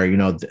town where,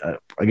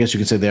 I guess you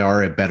can say they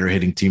are a better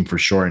hitting team for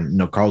sure. And,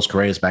 Carlos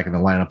Correa is back in the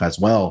lineup as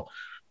well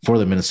for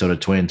the Minnesota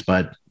Twins,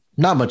 but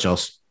not much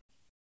else.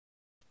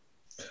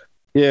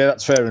 Yeah,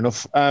 that's fair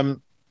enough.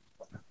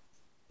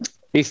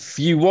 If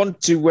you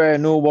want to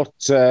know what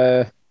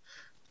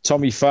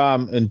Tommy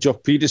Pham and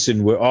Jock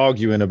Peterson were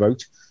arguing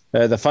about,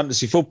 the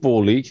Fantasy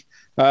Football League,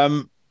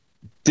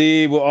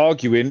 they were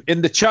arguing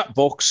in the chat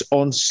box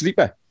on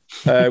Sleeper.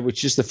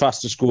 Which is the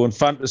fastest growing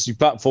fantasy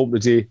platform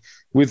today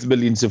with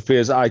millions of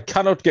players. I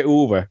cannot get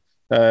over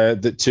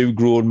that 2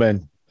 grown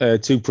men,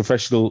 2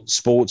 professional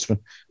sportsmen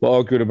were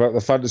arguing about the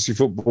Fantasy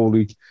Football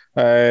League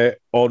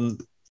on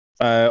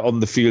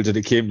the field and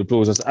it came to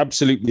blows. That's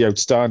absolutely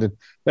outstanding.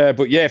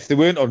 But yeah, if they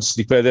weren't on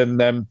Sleeper, then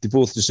they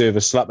both deserve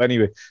a slap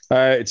anyway.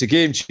 It's a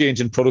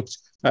game-changing product,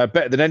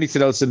 better than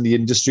anything else in the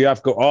industry.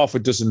 I've got half a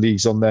dozen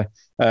leagues on there.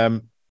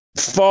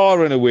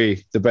 Far and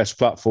away the best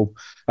platform.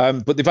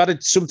 But they've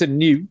added something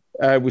new,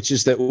 which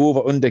is the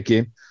over-under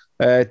game.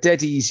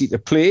 Dead easy to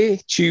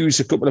play. Choose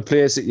a couple of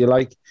players that you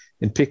like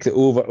and pick the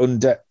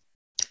over-under,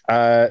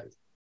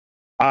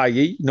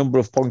 i.e. number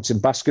of points in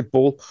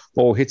basketball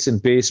or hits in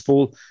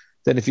baseball.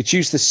 Then if you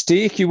choose the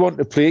stake you want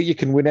to play, you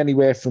can win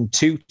anywhere from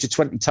 2 to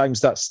 20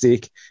 times that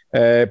stake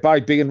by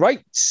being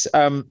right.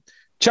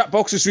 Chat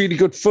box is really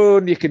good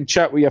fun. You can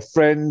chat with your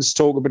friends,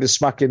 talk a bit of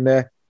smack in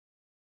there.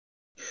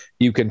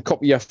 You can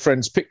copy your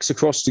friends' picks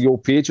across to your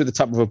page with the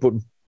tap of a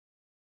button.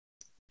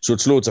 So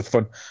it's loads of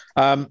fun.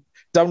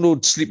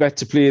 Download Sleeper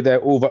to play their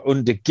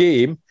over-under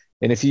game.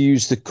 And if you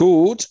use the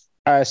code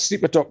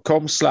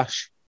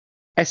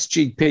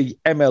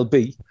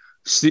sleeper.com/SGPMLB,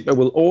 Sleeper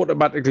will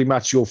automatically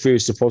match your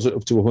first deposit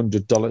up to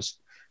 $100.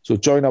 So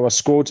join our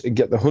squad and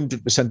get the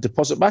 100%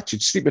 deposit match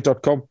at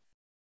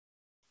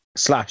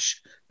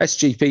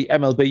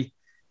sleeper.com/SGPMLB.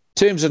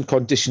 Terms and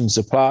conditions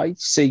apply.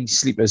 See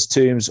Sleeper's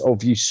terms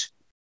of use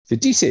for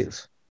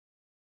details.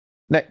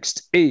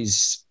 Next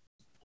is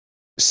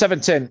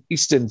 7:10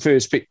 Eastern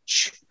first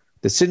pitch.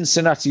 The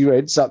Cincinnati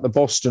Reds at the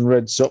Boston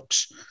Red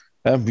Sox.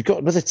 We've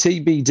got another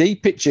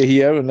TBD pitcher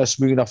here, unless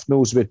Munaf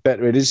knows a bit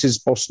better. It is his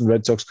Boston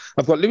Red Sox.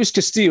 I've got Luis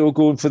Castillo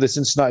going for the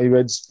Cincinnati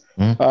Reds.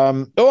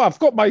 I've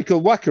got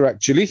Michael Wacker,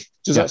 actually.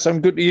 Does that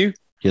sound good to you?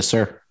 Yes,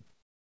 sir.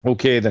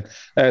 Okay, then.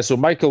 So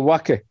Michael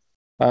Wacker.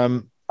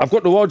 I've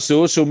got no odds,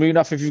 though. So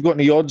Munaf, if you've got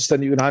any odds,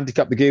 then you can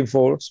handicap the game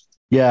for us.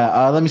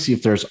 Yeah, let me see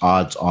if there's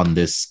odds on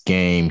this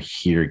game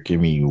here. Give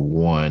me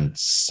 1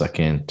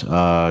 second.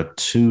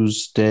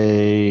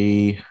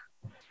 Tuesday.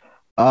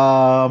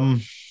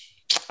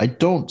 I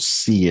don't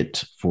see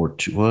it for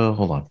well,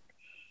 hold on.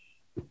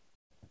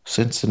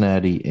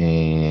 Cincinnati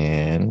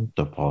and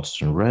the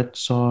Boston Red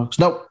Sox.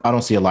 Nope, I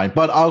don't see a line,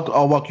 but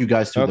I'll walk you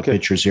guys through the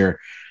pictures here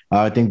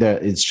I think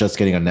that it's just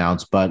getting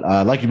announced. But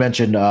like you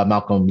mentioned,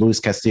 Malcolm, Luis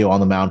Castillo on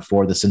the mound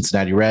for the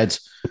Cincinnati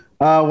Reds.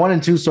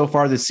 1-2 so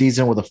far this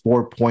season with a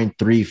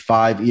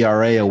 4.35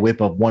 ERA, a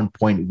whip of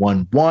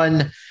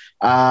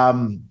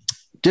 1.11.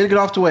 Did get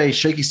off to a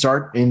shaky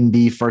start in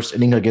the first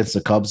inning against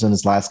the Cubs in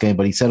his last game,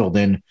 but he settled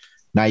in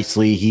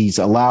nicely. He's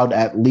allowed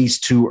at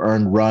least 2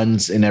 earned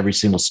runs in every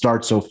single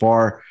start so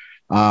far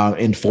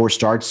in 4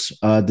 starts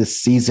this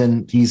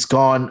season. He's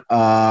right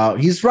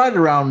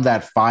around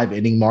that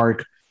 5-inning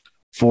mark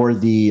for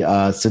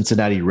the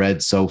Cincinnati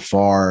Reds so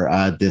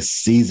far this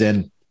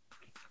season.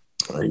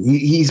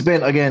 He's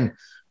been, again,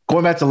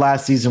 going back to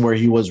last season where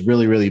he was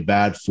really, really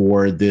bad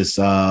for this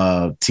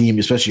team,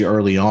 especially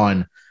early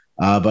on.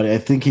 But I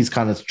think he's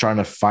kind of trying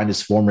to find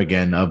his form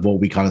again of what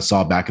we kind of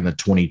saw back in the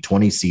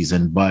 2020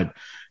 season. But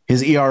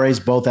his ERAs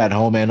both at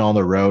home and on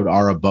the road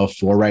are above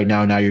 4 right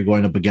now. Now you're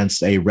going up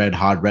against a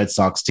red-hot Red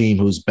Sox team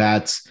whose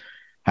bats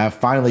have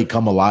finally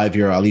come alive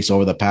here, at least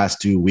over the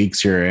past 2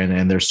 weeks here,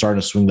 and they're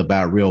starting to swing the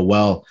bat real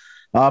well.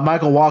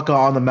 Michael Wacha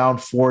on the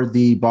mound for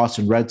the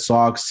Boston Red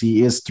Sox.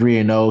 He is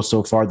 3-0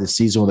 so far this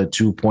season with a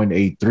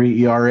 2.83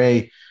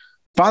 ERA.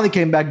 Finally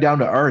came back down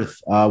to earth,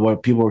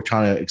 what people were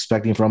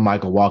expecting from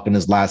Michael Wacha in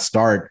his last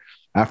start.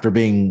 After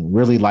being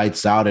really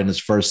lights out in his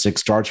first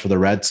 6 starts for the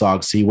Red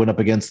Sox, he went up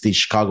against the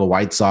Chicago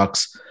White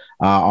Sox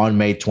on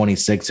May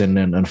 26th. And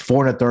in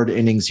 4 1/3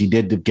 innings, he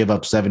did give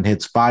up 7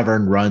 hits, 5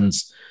 earned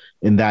runs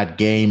in that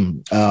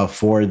game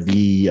for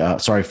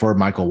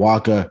Michael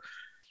Wacha.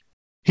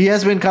 He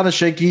has been kind of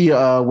shaky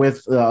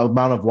with the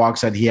amount of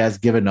walks that he has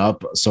given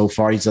up so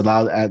far. He's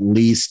allowed at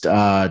least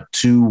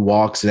 2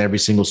 walks in every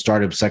single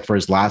start, except for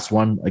his last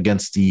one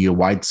against the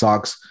White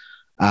Sox.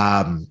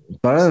 But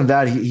other than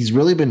that, he's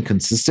really been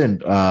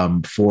consistent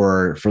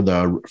for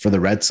the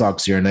Red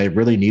Sox here, and they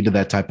really needed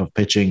that type of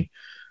pitching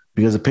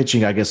because the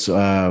pitching, I guess,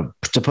 to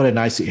put it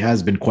nicely,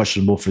 has been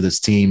questionable for this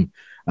team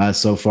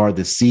so far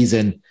this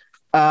season.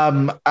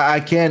 I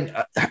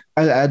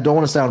don't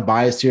want to sound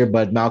biased here,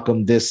 but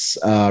Malcolm, this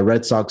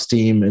Red Sox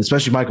team, and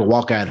especially Michael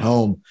Wacha at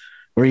home,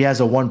 where he has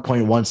a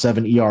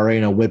 1.17 ERA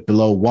and a whip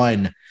below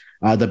 1,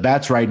 the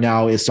bats right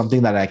now is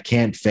something that I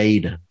can't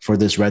fade for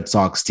this Red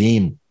Sox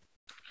team.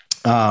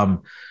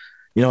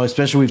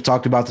 Especially we've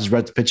talked about this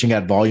Reds pitching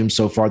at volume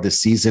so far this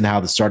season, how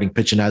the starting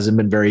pitching hasn't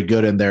been very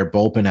good and their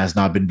bullpen has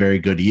not been very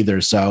good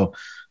either. So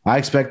I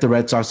expect the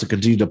Red Sox to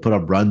continue to put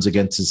up runs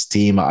against this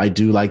team. I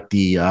do like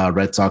the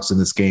Red Sox in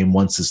this game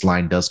once this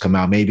line does come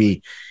out.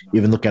 Maybe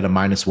even look at a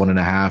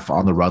 -1.5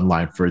 on the run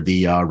line for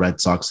the Red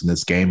Sox in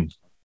this game.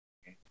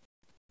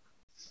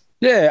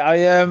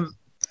 Yeah,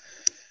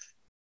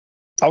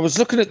 I was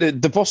looking at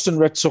the Boston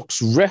Red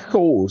Sox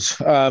record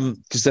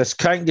because they're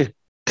kind of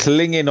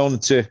clinging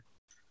onto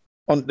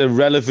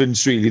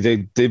relevance,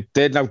 really.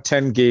 They're now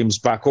 10 games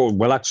back,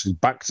 actually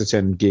back to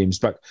 10 games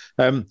back.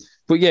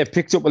 But yeah,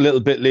 picked up a little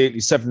bit lately,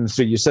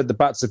 7-3. You said the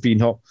bats have been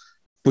hot.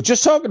 But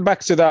just talking back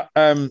to that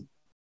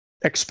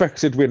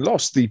expected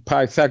win-loss, the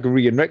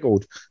Pythagorean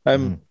record,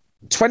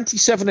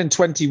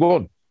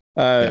 27-21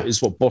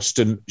 is what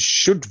Boston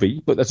should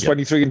be, but that's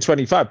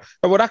 23-25.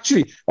 And what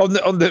actually, on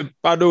the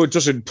I know it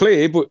doesn't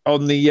play, but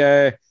on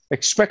the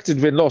expected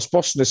win-loss,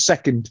 Boston is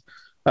second.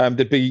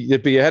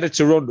 They'd be ahead of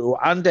Toronto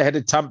and ahead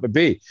of Tampa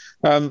Bay.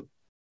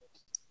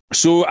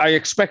 So I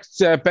expect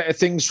better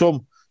things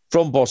from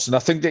Boston. I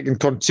think they can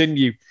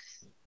continue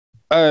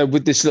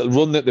with this little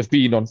run that they've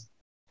been on.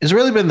 It's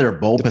really been their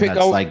bullpen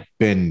that's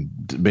been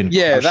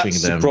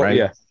crushing them, right?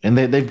 Yeah. And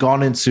they've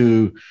gone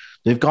into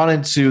the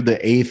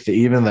 8th,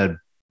 even the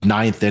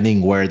 9th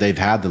inning where they've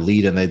had the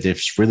lead and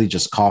they've really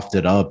just coughed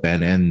it up.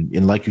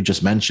 And like you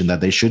just mentioned, that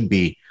they should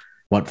be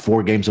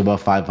 4 games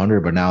above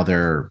 500, but now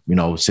they're,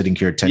 sitting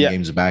here 10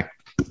 games back.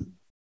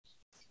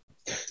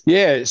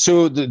 Yeah.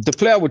 So the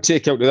player I would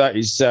take out of that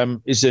is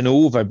an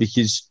over,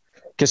 because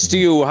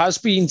Castillo has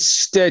been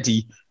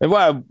steady. And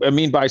what I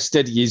mean by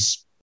steady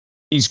is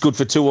he's good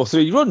for 2 or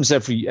 3 runs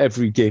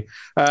every game.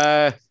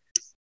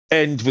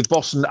 And with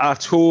Boston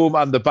at home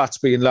and the bats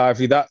being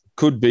lively, that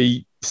could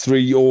be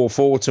 3 or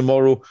 4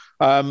 tomorrow.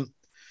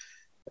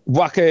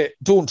 Wacha,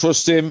 don't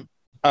trust him.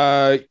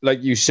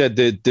 Like you said,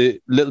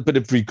 the little bit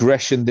of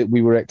regression that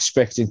we were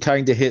expecting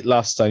kind of hit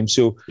last time.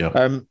 So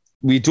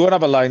we don't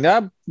have a line.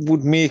 That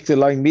would make the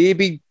line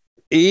maybe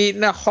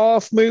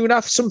 8.5,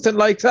 Moonaf, something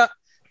like that.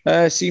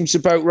 Seems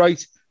about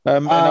right.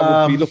 And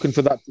I would be looking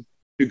for that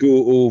to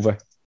go over.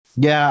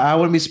 Yeah, I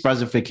wouldn't be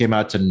surprised if it came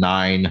out to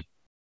 9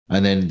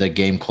 and then the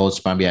game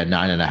closed maybe at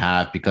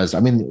 9.5, because,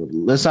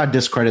 let's not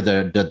discredit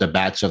the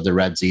bats of the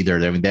Reds either.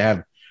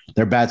 Their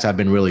bats have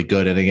been really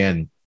good. And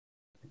again,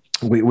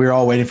 we're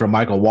all waiting for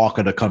Michael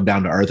Wacha to come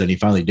down to earth, and he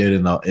finally did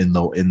in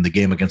the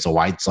game against the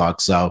White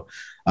Sox. So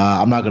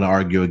I'm not going to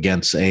argue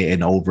against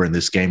an over in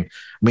this game.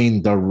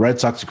 The Red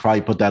Sox could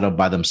probably put that up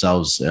by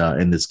themselves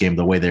in this game,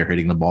 the way they're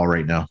hitting the ball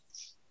right now.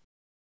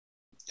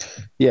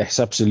 Yes,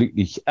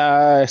 absolutely.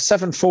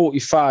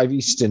 7:45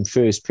 Eastern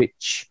first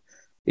pitch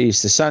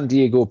is the San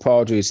Diego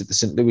Padres at the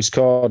St. Louis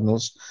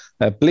Cardinals.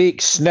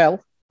 Blake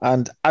Snell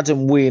and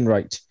Adam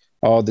Wainwright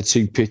are the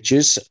two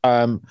pitches.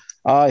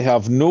 I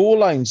have no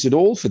lines at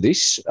all for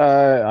this.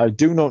 I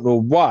do not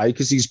know why,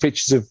 because these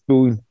pitches have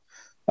been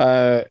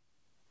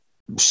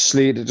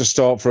slated to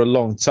start for a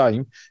long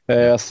time.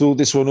 I'll throw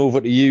this one over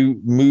to you,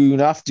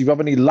 Moonaf. Do you have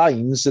any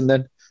lines? And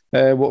then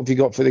what have you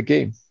got for the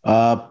game?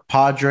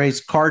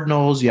 Padres,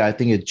 Cardinals. Yeah, I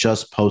think it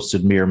just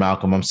posted me or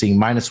Malcolm. I'm seeing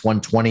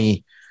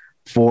 -120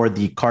 for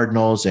the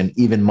Cardinals and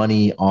even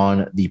money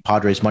on the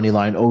Padres money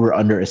line. Over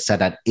under is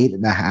set at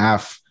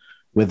 8.5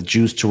 with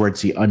juice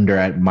towards the under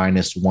at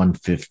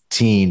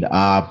 -115.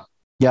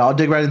 Yeah, I'll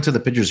dig right into the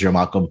pitchers here,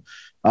 Malcolm.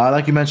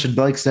 Like you mentioned,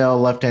 Blake Snell,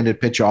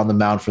 left-handed pitcher on the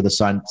mound for the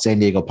San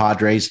Diego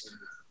Padres.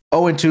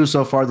 0-2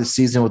 so far this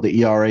season with the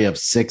ERA of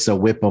 6, a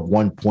whip of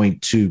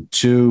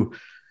 1.22.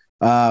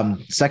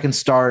 Second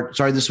start.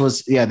 Sorry, this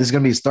is going to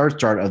be his third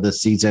start of the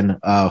season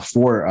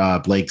for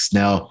Blake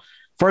Snell.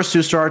 First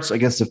two starts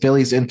against the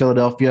Phillies in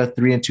Philadelphia,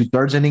 3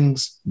 2/3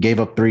 innings, gave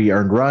up 3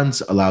 earned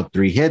runs, allowed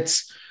 3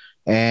 hits.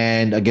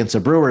 And against the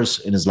Brewers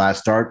in his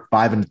last start,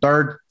 5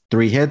 1/3,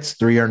 3 hits,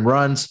 3 earned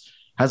runs.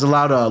 Has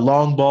allowed a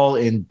long ball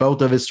in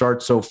both of his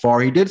starts so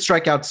far. He did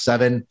strike out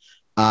 7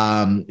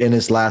 in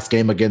his last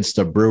game against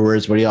the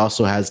Brewers, but he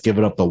also has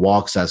given up the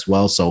walks as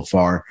well so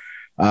far.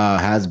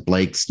 Has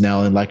Blake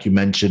Snell. And like you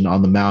mentioned,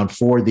 on the mound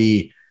for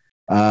the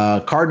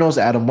Cardinals,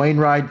 Adam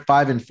Wainwright,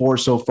 5 4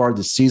 so far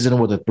this season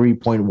with a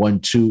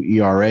 3.12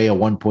 ERA, a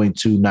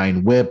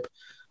 1.29 whip.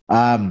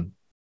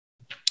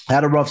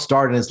 Had a rough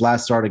start in his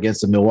last start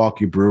against the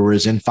Milwaukee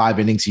Brewers. In 5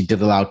 innings, he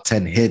did allow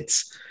 10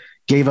 hits,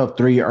 gave up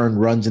 3 earned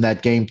runs in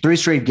that game. 3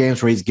 straight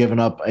games where he's given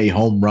up a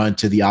home run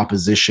to the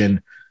opposition,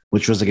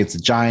 which was against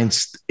the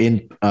Giants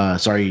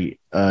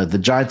the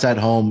Giants at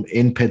home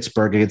in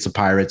Pittsburgh against the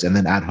Pirates, and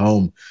then at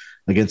home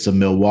against the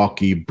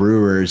Milwaukee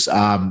Brewers.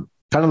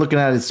 Kind of looking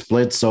at his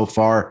splits so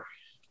far,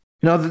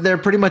 they're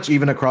pretty much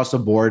even across the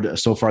board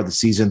so far this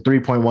season.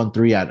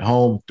 3.13 at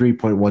home,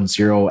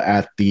 3.10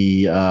 at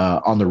the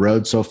on the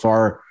road so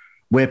far.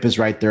 Whip is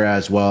right there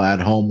as well. At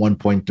home,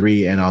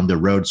 1.3, and on the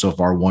road so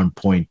far,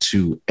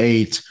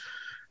 1.28.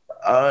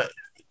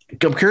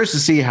 I'm curious to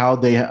see how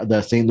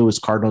the St. Louis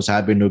Cardinals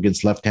have been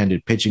against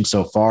left-handed pitching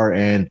so far.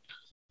 And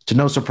to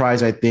no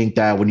surprise, I think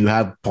that when you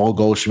have Paul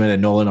Goldschmidt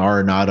and Nolan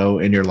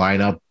Arenado in your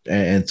lineup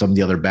and some of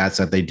the other bats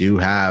that they do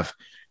have,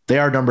 they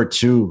are number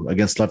 2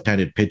 against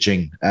left-handed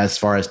pitching as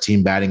far as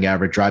team batting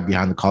average, right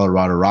behind the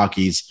Colorado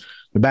Rockies.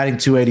 They're batting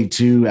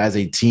 .282 as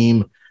a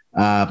team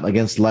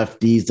against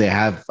lefties. They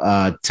have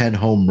 10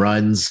 home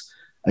runs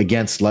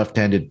against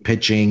left-handed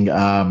pitching.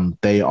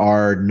 They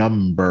are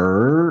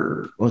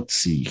let's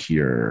see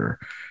here.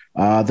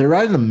 They're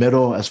right in the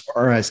middle as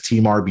far as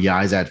team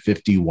RBIs at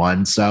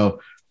 51. So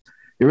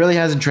it really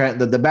hasn't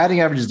the batting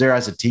average is there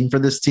as a team for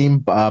this team,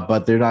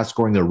 but they're not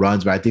scoring the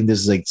runs. But I think this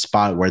is a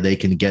spot where they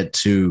can get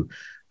to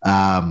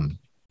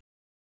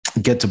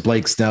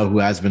Blake Snell, who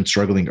has been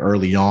struggling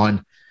early on.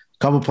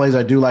 A couple of plays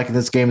I do like in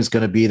this game is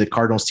going to be the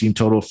Cardinals team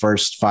total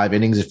first 5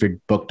 innings. If your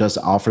book does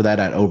offer that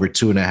at over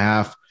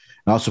 2.5,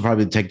 and also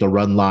probably take the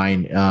run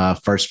line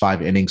first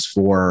 5 innings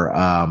for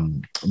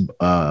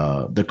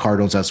the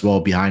Cardinals as well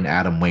behind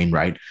Adam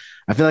Wainwright.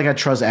 I feel like I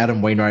trust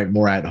Adam Wainwright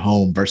more at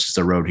home versus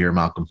the road here,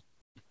 Malcolm.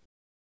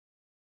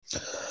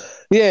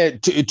 Yeah,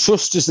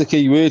 trust is the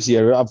key word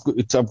here. I've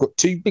got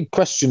 2 big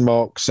question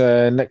marks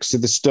next to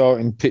the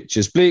starting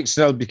pitchers. Blake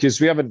Snell, because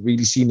we haven't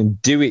really seen him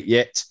do it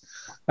yet.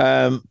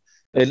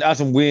 And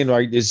Adam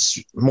Wainwright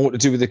is more to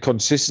do with the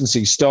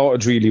consistency.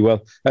 Started really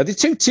well. The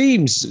 2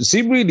 teams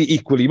seem really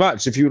equally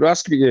matched. If you were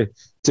asking me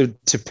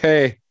to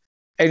pair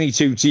any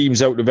 2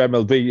 teams out of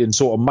MLB and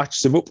sort of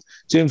match them up in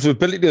terms of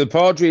ability, the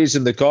Padres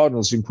and the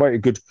Cardinals have been quite a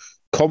good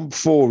comp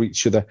for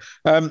each other.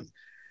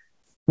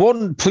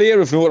 One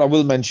player of note I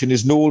will mention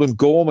is Nolan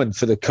Gorman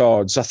for the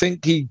Cards. I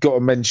think he got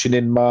a mention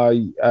in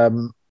my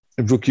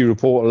rookie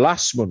report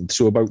last month,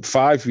 so about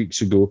 5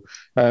 weeks ago.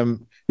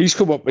 He's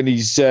come up and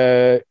he's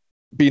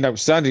been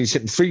outstanding. He's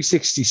hitting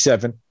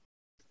 .367.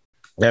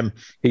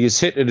 He has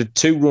hit a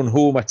 2-run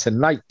homer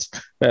tonight.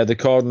 The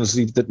Cardinals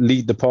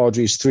lead the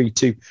Padres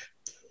 3-2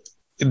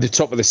 in the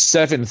top of the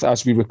 7th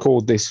as we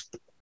record this.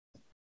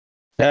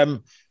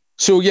 With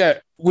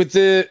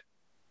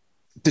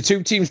the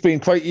 2 teams being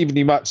quite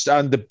evenly matched,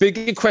 and the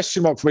bigger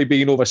question mark for me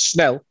being over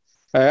Snell,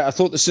 I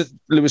thought the St.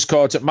 Louis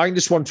Cards at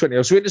 -120. I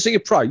was waiting to see a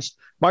price.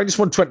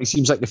 -120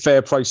 seems like a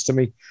fair price to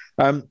me.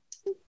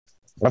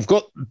 I've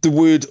got the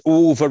word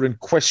over and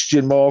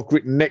question mark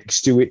written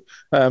next to it.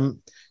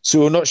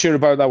 So I'm not sure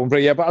about that one.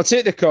 But I'll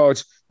take the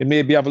Cards and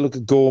maybe have a look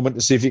at Gorman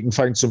to see if you can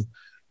find some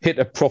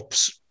hitter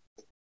props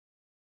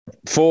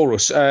for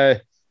us.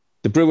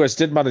 The Brewers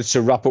did manage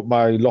to wrap up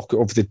my lock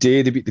of the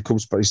day. They beat the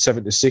Cubs by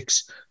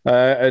 7-6.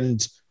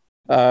 And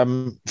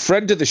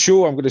friend of the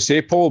show, I'm going to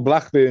say, Paul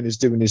Blackburn is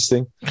doing his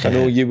thing. I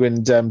know you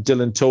and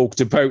Dylan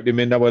talked about him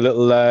in our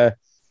little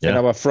in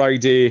our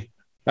Friday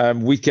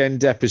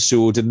weekend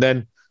episode. And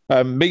then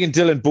me and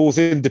Dylan both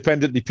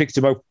independently picked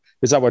him out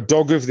as our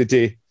dog of the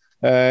day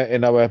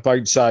in our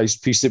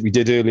bite-sized piece that we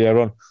did earlier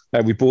on.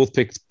 We both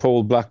picked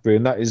Paul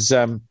Blackburn. That is,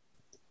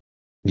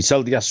 he's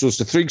held the Astros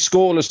to 3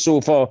 scoreless so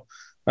far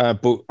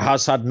but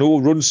has had no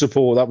run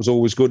support. That was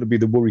always going to be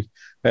the worry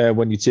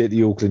when you take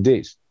the Oakland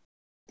A's.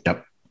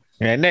 Yep.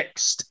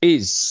 Next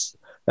is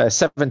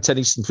 7:10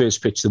 Eastern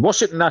first pitch. The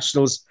Washington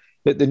Nationals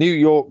at the New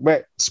York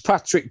Mets.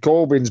 Patrick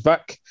Corbin's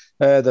back,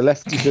 the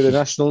lefty for the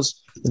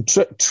Nationals. And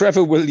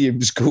Trevor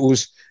Williams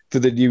goes for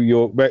the New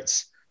York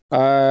Mets.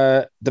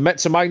 The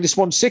Mets are minus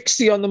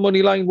 160 on the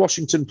money line.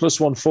 Washington plus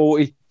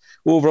 140.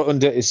 Over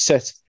under is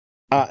set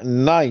at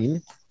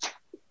 9.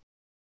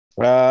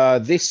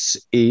 This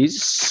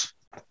is...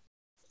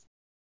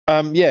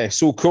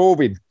 so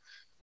Corbin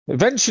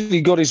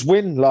eventually got his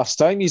win last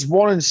time. He's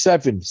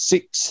 1-7,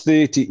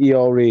 6.30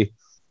 ERA.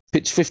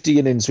 Pitched 50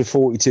 innings with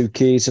 42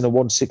 Ks and a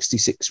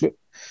 166 whip.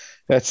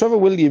 Trevor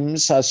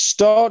Williams has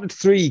started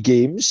 3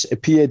 games,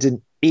 appeared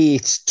in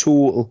 8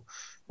 total.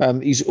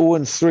 He's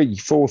 0-3,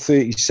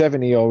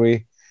 4.37 ERA,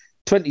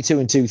 22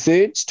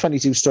 2/3,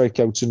 22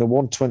 strikeouts and a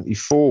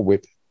 124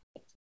 whip.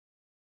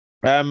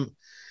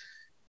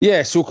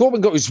 So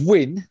Corbin got his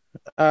win.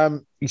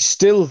 He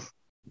still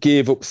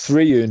gave up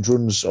 3 earned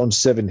runs on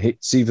 7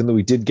 hits, even though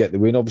he did get the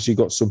win. Obviously,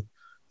 got some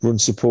run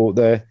support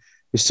there.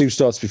 His 2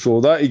 starts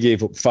before that, he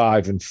gave up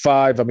 5 and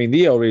 5. I mean,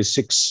 the ERA is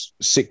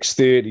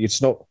 6.30.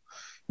 It's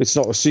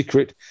not a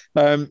secret.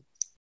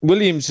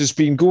 Williams has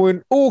been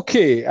going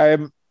okay.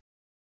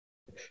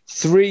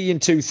 3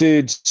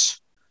 2/3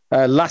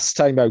 last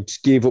time out,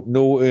 gave up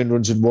no earned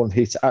runs and 1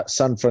 hit at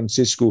San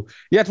Francisco.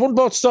 He had one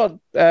bad start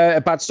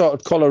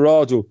at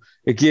Colorado.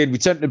 Again,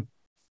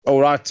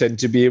 I tend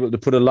to be able to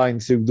put a line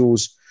through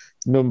those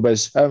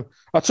numbers.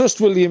 I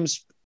trust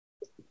Williams.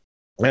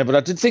 But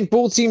I did think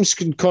both teams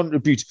can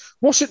contribute.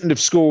 Washington have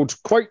scored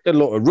quite a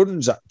lot of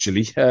runs,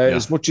 actually.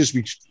 As much as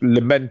we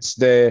lament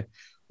their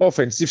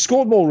offense, they've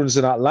scored more runs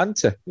than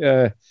Atlanta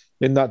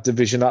in that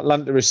division.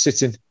 Atlanta is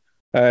sitting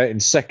in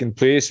second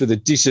place with a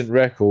decent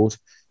record.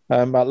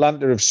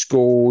 Atlanta have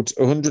scored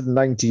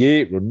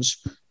 198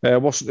 runs.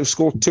 Washington have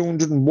scored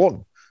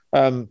 201.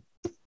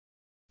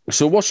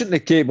 So Washington are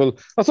capable.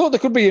 I thought there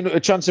could be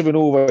a chance of an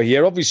over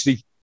here.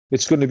 Obviously,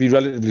 it's going to be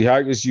relatively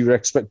high because you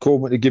expect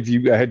Coleman to give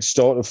you a head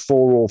start of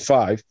 4 or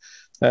 5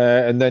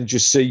 and then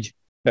just see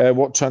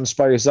what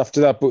transpires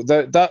after that. But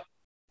that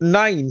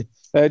 9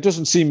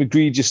 doesn't seem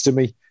egregious to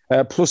me.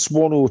 Plus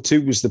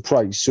 102 was the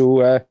price.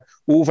 So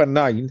over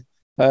 9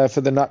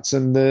 for the Nats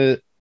and the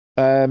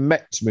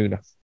Mets, Muna.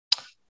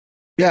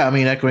 Yeah, I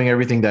mean, echoing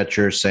everything that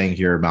you're saying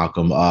here,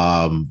 Malcolm.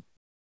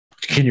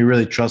 Can you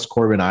really trust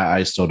Corbin?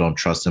 I still don't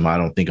trust him. I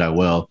don't think I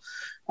will.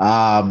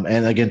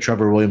 And again,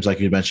 Trevor Williams, like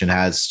you mentioned,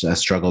 has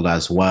struggled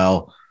as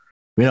well.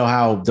 We know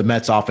how the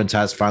Mets offense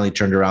has finally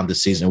turned around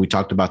this season. We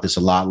talked about this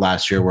a lot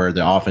last year, where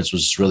the offense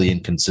was really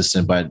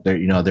inconsistent, but they're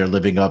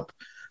living up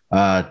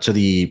to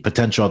the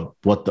potential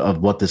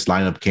of what this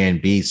lineup can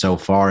be so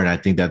far. And I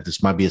think that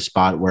this might be a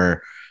spot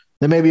where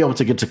they may be able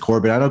to get to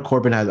Corbin. I know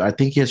Corbin I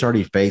think he has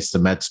already faced the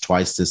Mets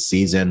twice this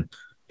season.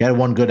 He had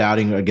one good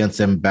outing against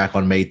them back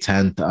on May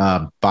 10th,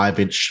 5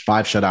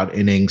 shutout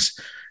innings.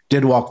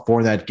 Did walk 4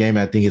 in that game.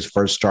 I think his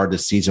first start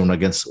this season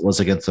was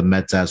against the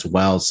Mets as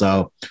well.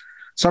 So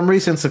some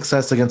recent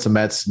success against the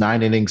Mets.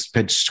 9 innings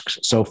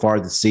pitched so far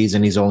this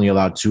season. He's only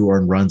allowed 2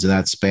 earned runs in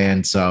that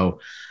span.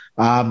 So,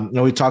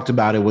 we talked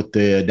about it with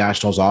the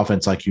Nationals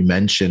offense, like you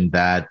mentioned,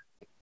 that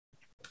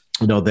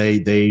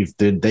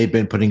they've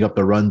been putting up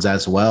the runs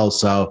as well.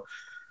 So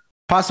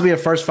possibly a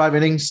first 5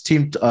 innings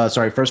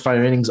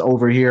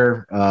over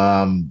here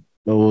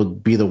will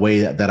be the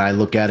way that I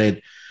look at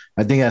it.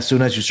 I think as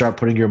soon as you start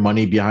putting your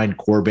money behind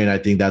Corbin, I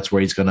think that's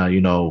where he's going to,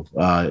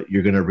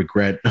 you're going to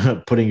regret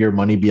putting your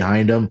money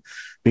behind him,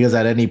 because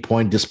at any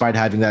point, despite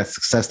having that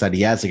success that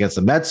he has against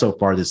the Mets so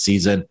far this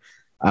season,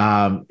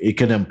 it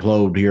can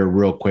implode here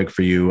real quick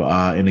for you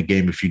in a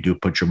game if you do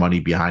put your money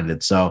behind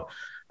it. So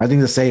I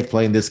think the safe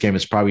play in this game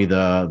is probably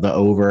the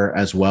over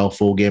as well,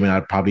 full game, and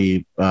I'd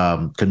probably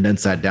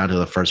condense that down to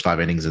the first 5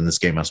 innings in this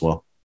game as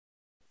well.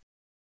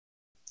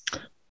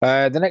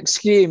 The next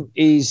game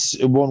is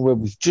one where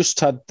we've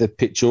just had the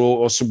pitcher,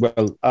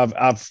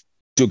 I've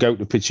dug out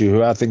the pitcher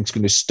who I think is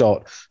going to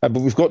start, but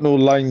we've got no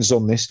lines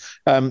on this.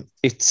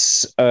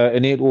 It's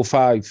an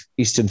 8:05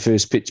 Eastern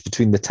first pitch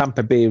between the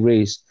Tampa Bay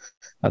Rays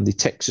and the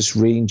Texas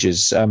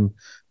Rangers.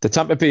 The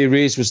Tampa Bay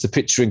Rays was the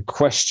pitcher in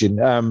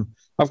question.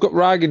 I've got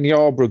Ryan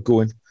Yarbrough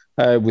going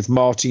with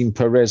Martin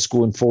Perez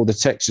going for the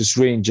Texas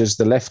Rangers,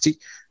 the lefty.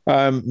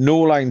 No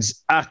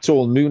lines at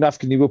all. Munaf,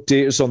 can you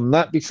update us on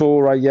that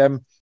before I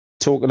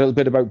talk a little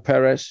bit about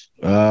Perez?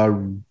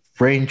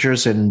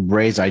 Rangers and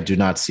Rays, I do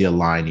not see a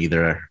line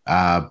either.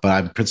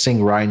 But I'm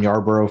seeing Ryan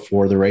Yarbrough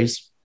for the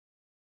Rays.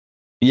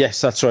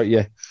 Yes, that's right.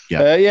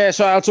 Yeah.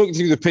 So I'll talk you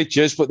through the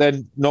pictures, but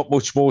then not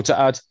much more to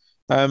add.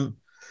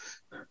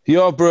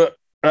 Yarbrough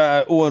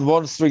 0-1,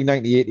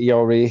 3.98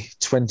 ERA,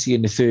 20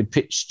 in the third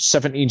pitched,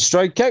 17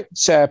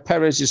 strikeouts.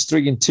 Perez is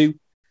 3-2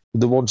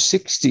 with the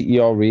 160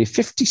 ERA,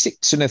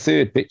 56 in the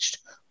third pitched,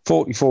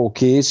 44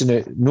 Ks and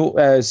a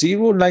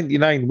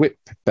 0.99 whip.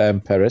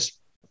 Perez.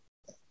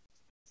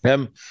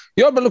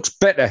 Yarbrough looks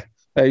better.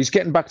 He's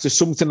getting back to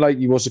something like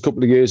he was a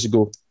couple of years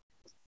ago.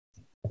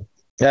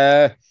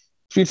 He's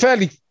been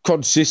fairly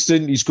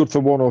consistent. He's good for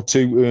 1 or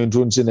 2 earned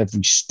runs in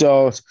every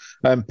start.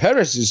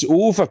 Perez has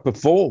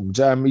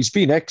overperformed. He's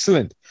been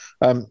excellent.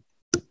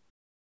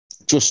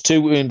 Just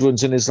 2 earned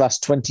runs in his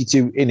last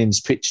 22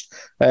 innings pitched.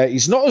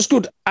 He's not as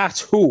good at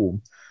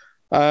home.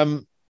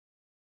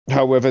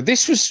 However,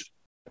 this was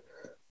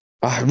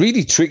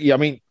really tricky. I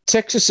mean,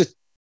 Texas are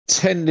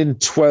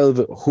 10-12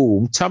 at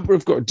home. Tampa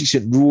have got a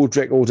decent road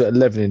record at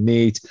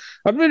 11-8.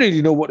 I don't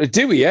really know what to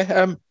do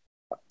here.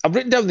 I've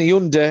written down the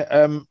under,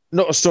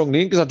 not a strong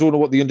name because I don't know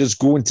what the under is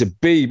going to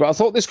be, but I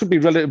thought this could be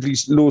relatively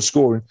low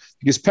scoring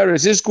because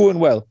Perez is going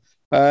well,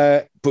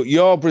 but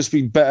Yarborough's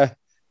been better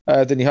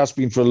than he has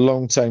been for a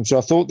long time. So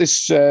I thought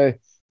this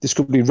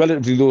could be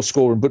relatively low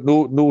scoring, but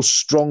no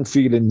strong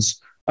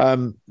feelings.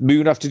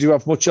 Moon, after do you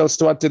have much else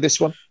to add to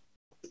this one?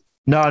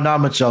 No, not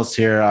much else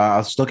here. I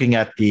was looking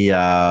at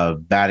the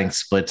batting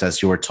splits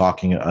as you were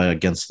talking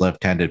against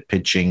left-handed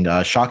pitching.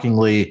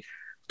 Shockingly,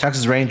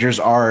 Texas Rangers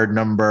are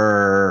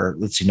number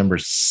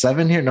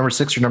 7 here, number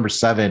 6 or number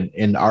 7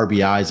 in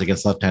RBIs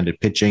against left-handed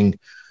pitching.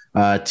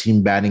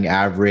 Team batting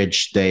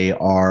average, they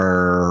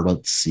are,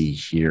 let's see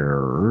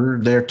here,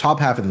 they're top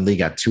half of the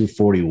league at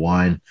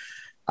 241.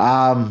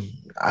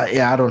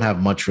 I don't have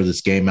much for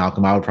this game,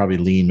 Malcolm. I would probably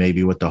lean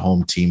maybe with the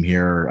home team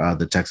here,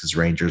 the Texas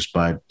Rangers,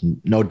 but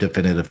no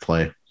definitive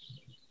play.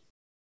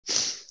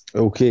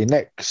 Okay,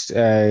 next,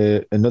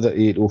 another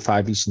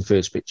 8:05 Eastern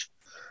first pitch.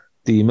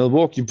 The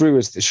Milwaukee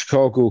Brewers, the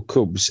Chicago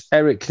Cubs.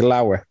 Eric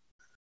Lauer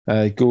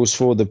goes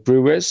for the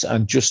Brewers,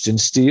 and Justin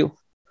Steele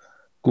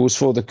goes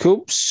for the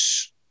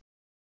Cubs.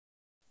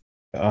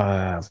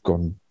 I've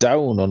gone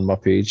down on my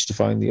page to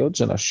find the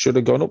odds, and I should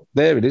have gone up.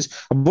 There it is.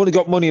 I've only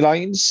got money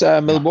lines.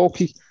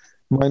 Milwaukee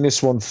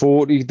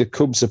 -140. The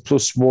Cubs are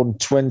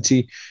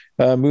 +120.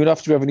 Moon,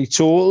 after you have any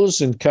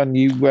totals, and can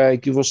you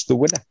give us the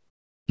winner?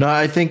 No,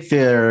 I think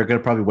they're going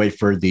to probably wait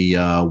for the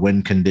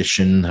win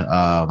condition.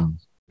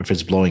 If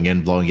it's blowing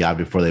in, blowing out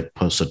before they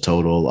post a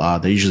total.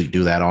 They usually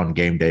do that on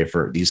game day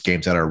for these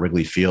games that are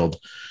Wrigley Field.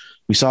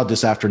 We saw it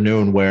this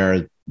afternoon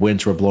where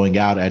winds were blowing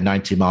out at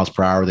 19 miles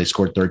per hour. They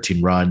scored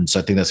 13 runs. So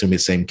I think that's going to be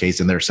the same case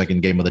in their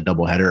second game of the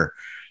doubleheader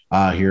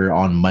here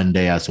on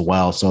Monday as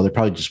well. So they're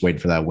probably just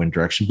waiting for that wind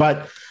direction.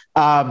 But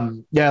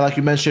like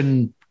you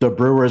mentioned, the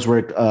Brewers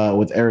were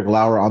with Eric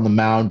Lauer on the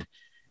mound.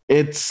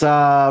 It's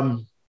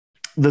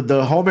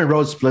the home and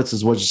road splits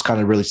is what just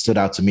kind of really stood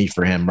out to me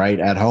for him, right?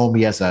 At home,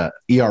 he has a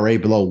ERA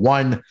below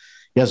 1.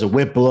 He has a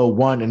whip below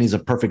 1, and he's a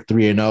perfect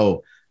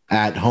 3-0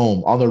 at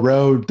home. On the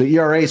road, the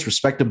ERA is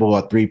respectable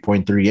at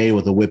 3.38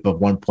 with a whip of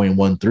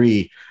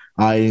 1.13.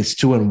 He's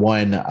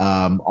 2-1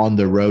 on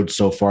the road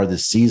so far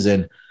this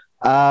season.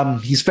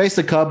 He's faced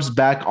the Cubs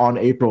back on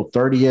April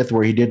 30th,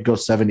 where he did go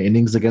 7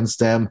 innings against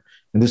them.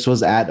 And this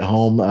was at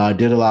home,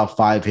 did allow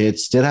 5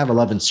 hits, did have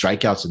 11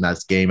 strikeouts in that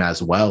game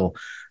as well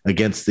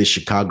against the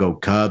Chicago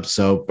Cubs.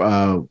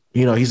 So,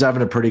 he's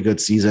having a pretty good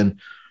season.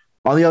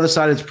 On the other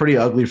side, it's pretty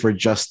ugly for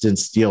Justin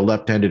Steele,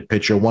 left-handed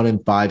pitcher,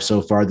 1-5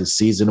 so far this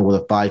season with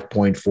a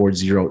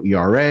 5.40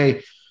 ERA,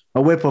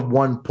 a whip of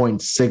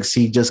 1.6.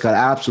 He just got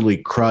absolutely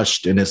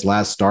crushed in his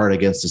last start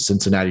against the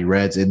Cincinnati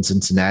Reds in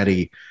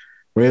Cincinnati,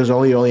 where he was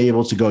only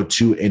able to go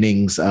 2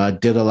 innings,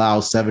 did allow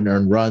 7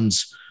 earned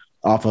runs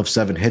off of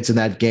 7 hits in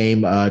that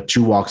game,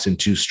 2 walks and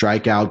 2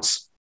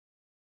 strikeouts.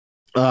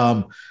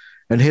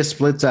 And his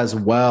splits as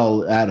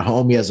well. At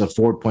home, he has a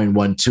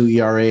 4.12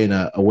 ERA and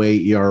a away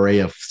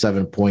ERA of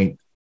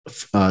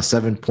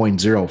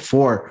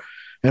 7.04.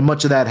 And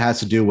much of that has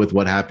to do with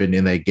what happened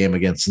in that game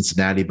against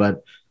Cincinnati.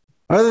 But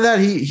other than that,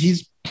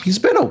 he's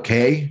been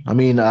okay. I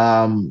mean,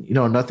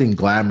 nothing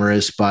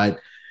glamorous, but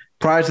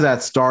prior to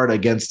that start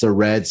against the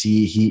Reds,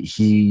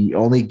 he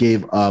only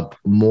gave up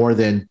more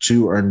than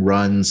 2 earned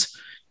runs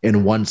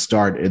in 1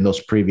 start in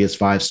those previous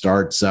 5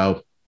 starts.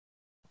 So,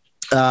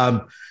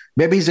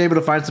 maybe he's able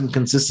to find some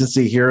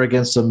consistency here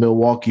against the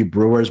Milwaukee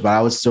Brewers, but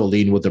I would still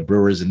lean with the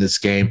Brewers in this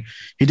game.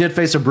 He did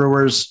face the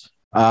Brewers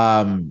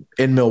in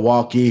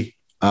Milwaukee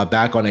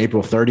back on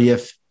April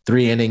 30th,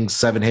 3 innings,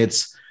 7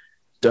 hits,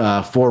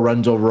 4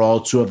 runs overall.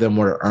 2 of them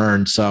were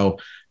earned. So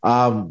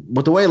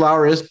with the way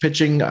Lauer is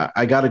pitching,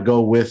 I got to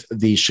go with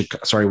the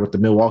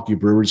Milwaukee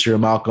Brewers here,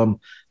 Malcolm.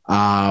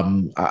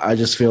 I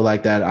just feel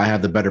like that I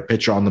have the better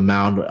pitcher on the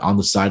mound on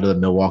the side of the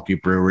Milwaukee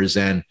Brewers,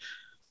 and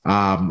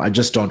I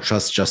just don't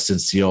trust Justin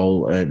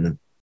Steele, and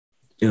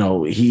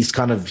he's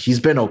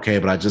been okay,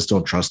 but I just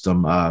don't trust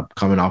him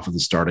coming off of the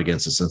start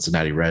against the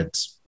Cincinnati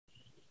Reds.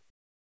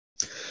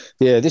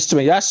 Yeah, this to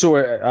me, I saw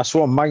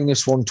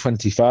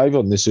 -125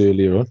 on this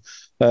earlier on,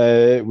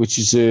 which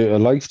is a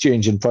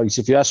life-changing price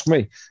if you ask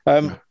me.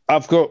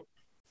 I've got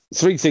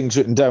 3 things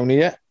written down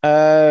here: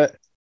 better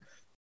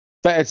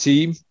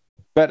team,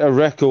 better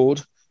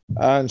record,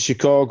 and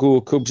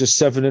Chicago Cubs are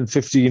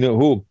 7-15 at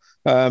home.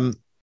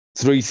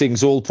 3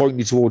 things all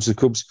pointing towards the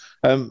Cubs.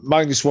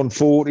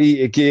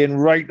 -140, again,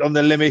 right on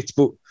the limit,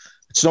 but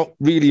it's not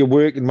really a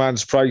working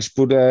man's price,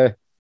 but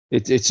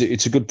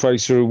it's a good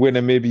price for a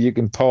winner. Maybe you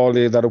can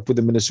parlay that up with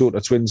the Minnesota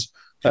Twins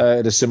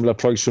at a similar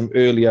price from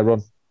earlier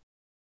on.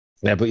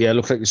 Yeah, but yeah, it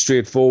looks like it's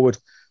straightforward.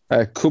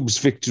 Cubs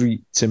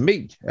victory to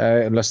me,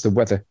 unless the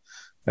weather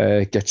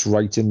gets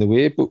right in the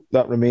way, but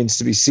that remains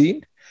to be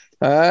seen.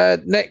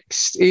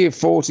 Next,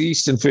 8:40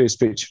 Eastern first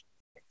pitch.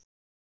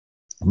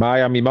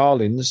 Miami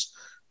Marlins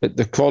at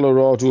the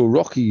Colorado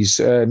Rockies.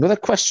 Another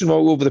question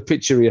mark over the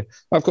picture here.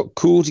 I've got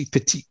Cody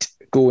Petit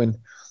going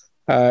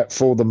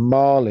for the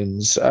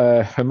Marlins.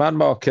 German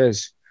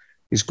Marquez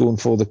is going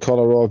for the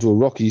Colorado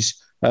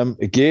Rockies.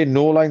 Again,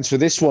 no lines for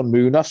this one,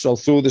 Munaf, so I'll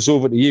throw this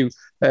over to you.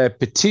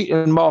 Petit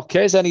and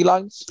Marquez, any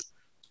lines?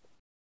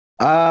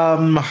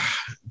 I'm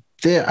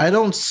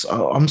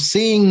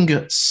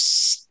seeing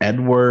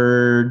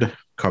Edward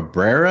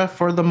Cabrera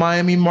for the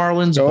Miami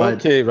Marlins.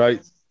 Okay,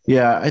 right.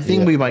 Yeah, I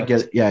think we might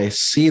get. Yeah, I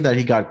see that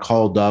he got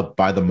called up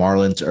by the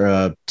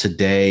Marlins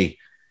today,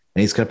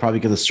 and he's going to probably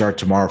get the start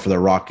tomorrow for the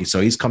Rockies. So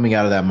he's coming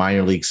out of that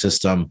minor league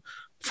system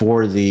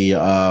for the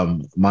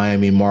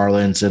Miami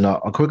Marlins, and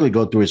I'll quickly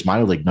go through his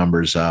minor league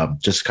numbers,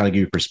 just to kind of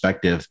give you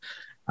perspective.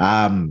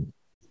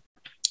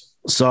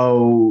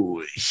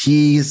 So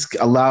he's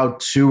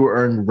allowed 2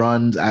 earned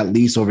runs at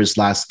least over his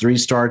last 3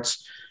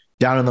 starts.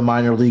 Down in the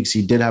minor leagues,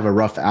 he did have a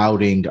rough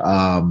outing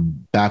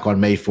back on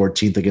May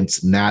 14th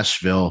against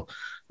Nashville.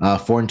 4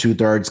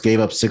 2/3, gave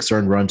up 6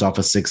 earned runs off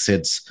of 6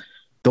 hits.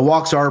 The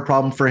walks are a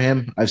problem for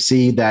him. I've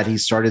seen that he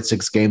started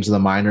 6 games in the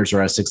minors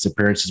or has 6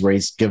 appearances where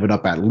he's given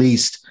up at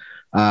least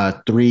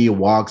 3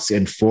 walks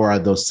in 4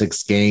 of those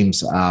 6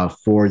 games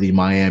for the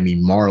Miami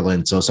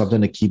Marlins. So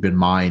something to keep in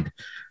mind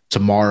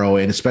tomorrow.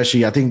 And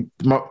especially, I think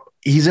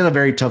he's in a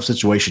very tough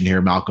situation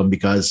here, Malcolm,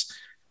 because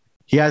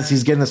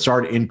he's getting a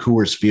start in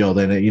Coors Field.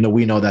 And,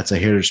 we know that's a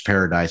hitter's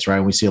paradise, right?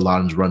 And we see a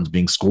lot of runs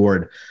being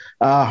scored.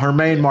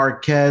 German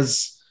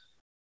Marquez,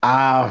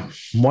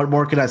 what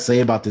more can I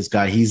say about this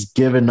guy? He's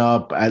given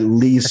up at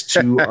least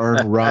 2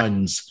 earned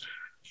runs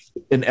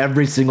in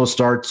every single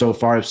start so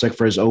far, except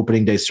for his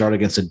opening day start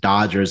against the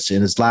Dodgers.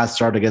 In his last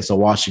start against the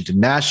Washington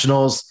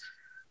Nationals,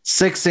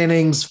 6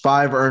 innings,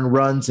 5 earned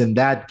runs in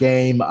that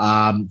game.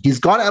 He's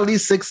gone at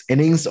least 6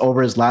 innings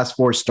over his last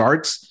 4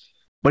 starts,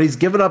 but he's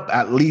given up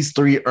at least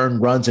 3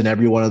 earned runs in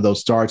every one of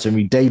those starts. And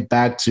we date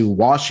back to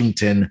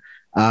Washington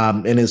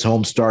in his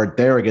home start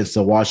there against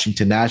the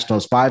Washington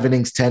Nationals. 5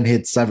 innings, 10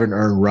 hits, 7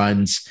 earned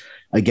runs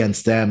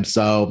against them.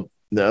 So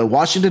the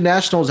Washington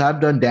Nationals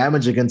have done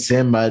damage against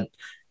him, but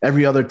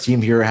every other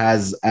team here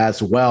has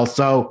as well.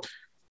 So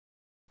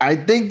I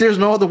think there's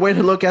no other way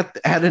to look at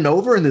an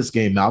over in this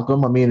game,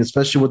 Malcolm. I mean,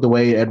 especially with the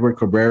way Edward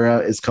Cabrera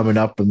is coming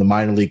up in the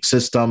minor league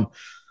system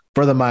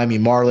for the Miami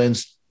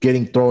Marlins,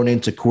 getting thrown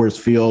into Coors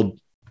Field.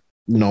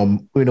 We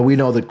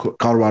know the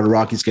Colorado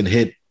Rockies can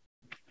hit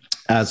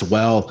as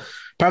well.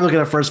 Probably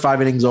looking at first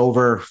 5 innings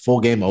over, full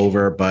game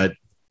over, but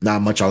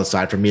not much on the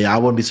side for me. I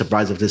wouldn't be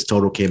surprised if this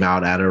total came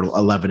out at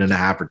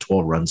 11.5 or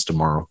 12 runs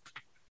tomorrow.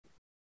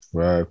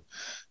 Wow.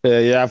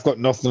 Yeah, I've got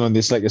nothing on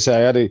this. Like I say, I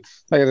had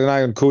an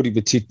eye on Cody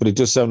Petit, but it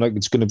does sound like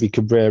it's going to be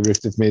Cabrera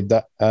if they've made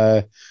that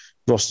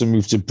roster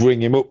move to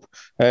bring him up.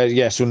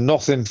 So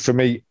nothing for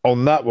me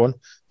on that one.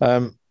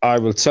 I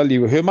will tell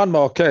you, German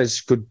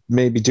Marquez could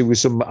maybe do with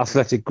some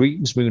Athletic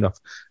Greens, Munaf,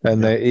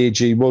 and their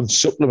AG1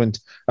 supplement.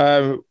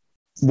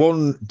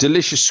 One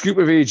delicious scoop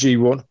of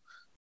AG1,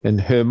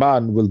 and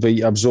German will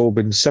be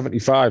absorbing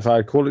 75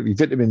 high-quality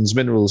vitamins,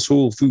 minerals,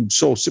 whole food,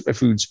 source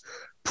superfoods,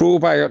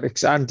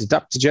 probiotics and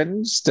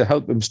adaptogens to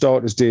help him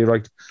start his day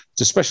right.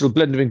 It's a special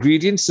blend of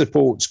ingredients that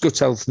supports gut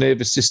health,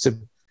 nervous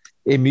system,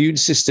 immune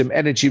system,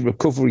 energy,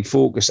 recovery,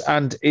 focus,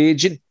 and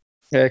aging.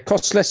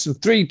 Costs less than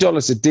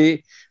 $3 a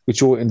day,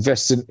 which you're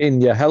investing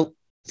in your health.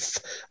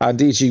 And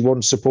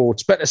AG1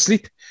 supports better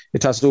sleep.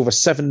 It has over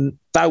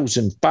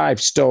 7,000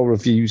 5-star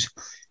reviews.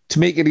 To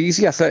make it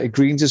easy, Athletic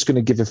Greens is going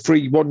to give a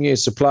free 1-year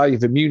supply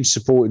of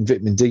immune-supporting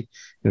vitamin D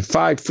and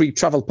 5 free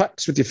travel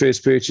packs with your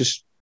first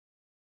purchase.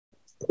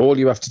 All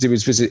you have to do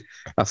is visit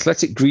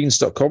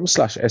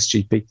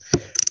athleticgreens.com/SGP.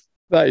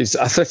 That is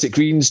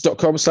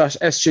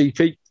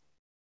athleticgreens.com/SGP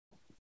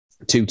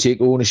to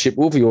take ownership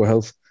over your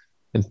health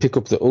and pick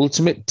up the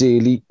ultimate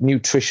daily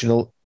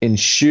nutritional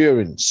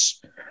insurance.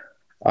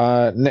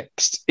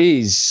 Next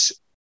is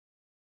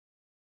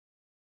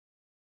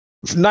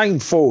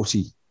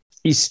 9:40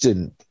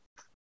 Eastern.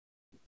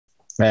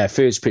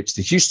 First pitch,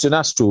 the Houston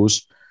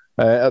Astros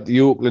at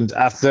the Oakland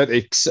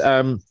Athletics.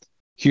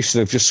 Houston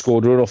have just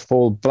scored a run off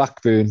Paul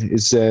Blackburn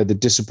is the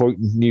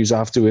disappointing news I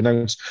have to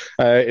announce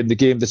in the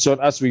game that's on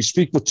as we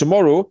speak. But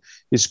tomorrow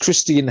is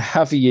Christian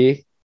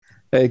Javier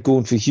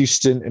going for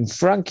Houston, and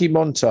Frankie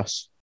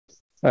Montas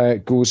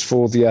goes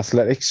for the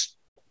Athletics.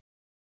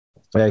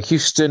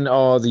 Houston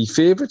are the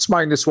favourites,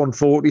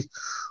 -140.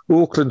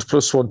 Oakland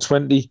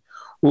 +120.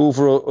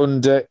 Over or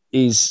under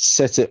is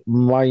set at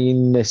over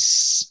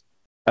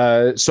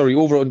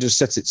under is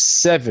set at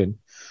 7.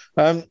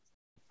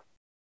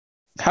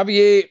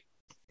 Javier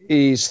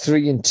is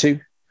 3-2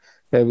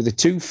 with a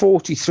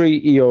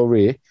 2.43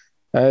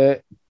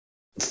 ERA.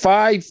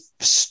 5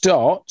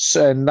 starts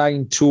and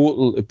 9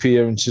 total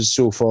appearances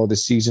so far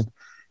this season,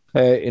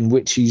 in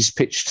which he's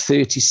pitched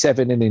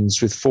 37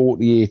 innings with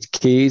 48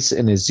 Ks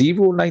and a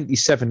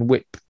 0.97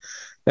 whip.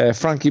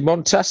 Frankie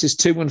Montas is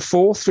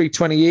 2-4,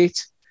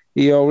 3.28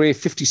 ERA,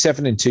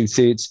 57 and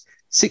 2/3,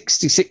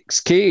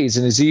 66 Ks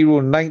and a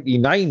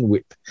 0.99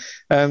 whip.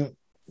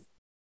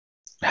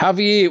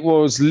 Javier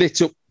was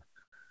lit up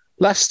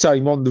last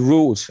time on the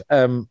road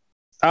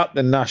at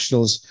the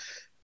Nationals.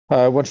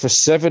 Went for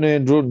 7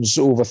 earned runs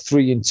over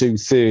 3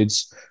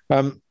 2/3.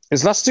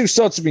 His last 2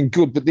 starts have been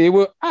good, but they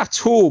were at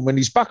home, and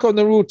he's back on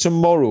the road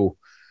tomorrow.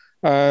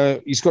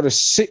 He's got a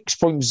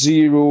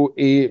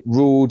 6.08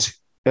 road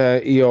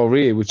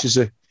ERA, which is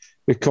a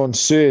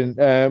concern.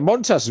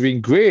 Montas has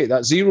been great.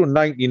 That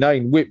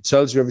 0.99 whip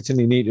tells you everything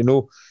you need to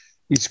know.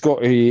 He's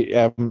got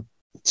a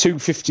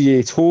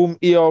 2.58 home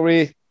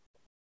ERA.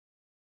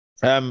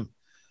 I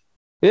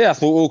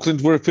thought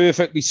Oakland were a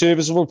perfectly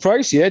serviceable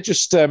price. Yeah,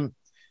 just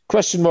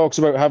question marks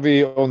about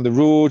Javier on the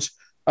road.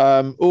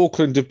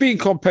 Oakland have been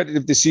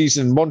competitive this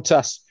season.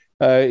 Montas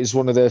is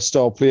one of their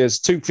star players.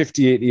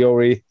 2.58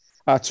 ERA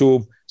at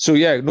home. So,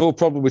 yeah, no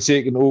problem with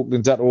taking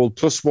Oakland at all.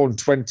 Plus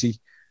 120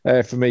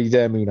 for me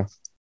there, Muna.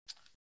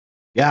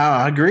 Yeah,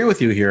 I agree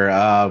with you here.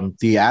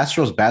 The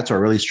Astros bats are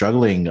really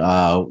struggling.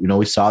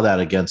 We saw that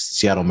against the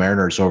Seattle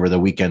Mariners over the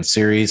weekend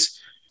series.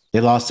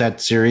 They lost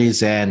that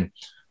series, and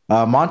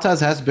Montas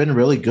has been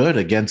really good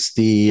against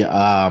the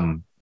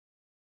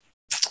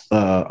Christian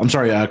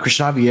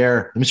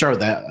Javier. Let me start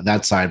with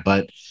that side,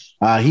 but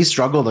he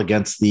struggled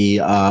against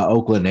the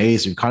Oakland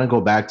A's. We kind of go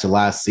back to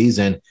last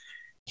season.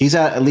 He's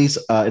at least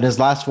in his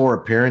last 4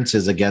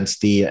 appearances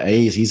against the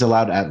A's, he's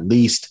allowed at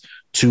least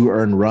 2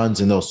 earned runs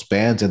in those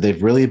spans, and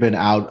they've really been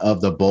out of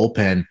the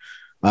bullpen.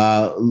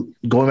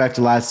 Going back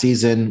to last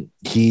season,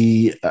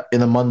 he in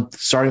the month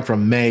starting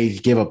from May, he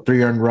gave up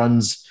 3 earned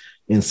runs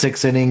in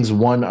 6 innings,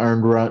 2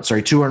 earned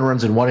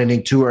runs in 1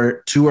 inning, 2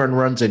 earned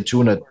runs in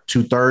 2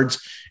 2/3,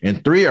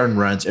 and 3 earned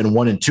runs in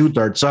 1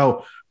 2/3.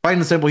 So, plain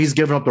and simple, he's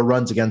given up the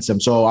runs against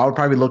him. So, I would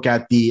probably look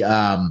at the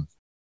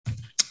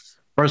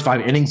first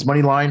 5 innings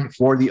money line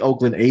for the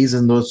Oakland A's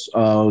in this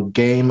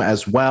game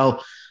as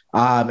well.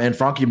 And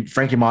Frankie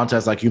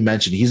Montas, like you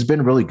mentioned, he's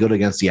been really good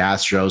against the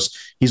Astros.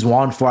 He's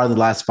won 4 out of the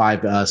last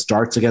 5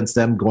 starts against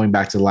them, going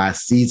back to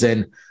last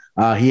season.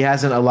 He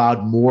hasn't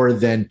allowed more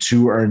than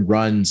 2 earned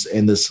runs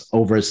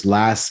over his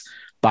last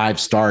 5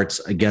 starts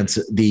against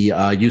the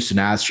Houston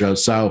Astros.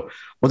 So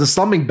with the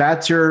slumping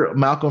bats here,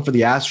 Malcolm, for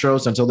the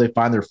Astros until they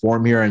find their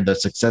form here, and the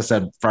success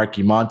that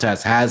Frankie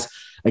Montas has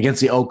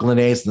against the Oakland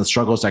A's and the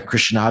struggles that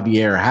Christian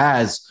Javier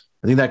has,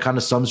 I think that kind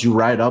of sums you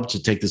right up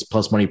to take this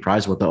plus money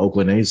prize with the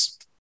Oakland A's.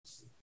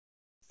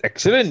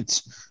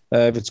 Excellent.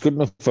 If it's good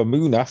enough for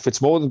Munaf,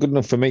 it's more than good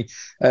enough for me.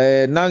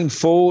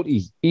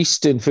 9:40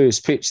 Eastern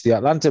first pitch. The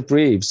Atlanta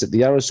Braves at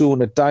the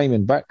Arizona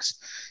Diamondbacks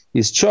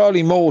is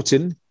Charlie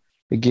Morton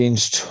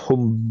against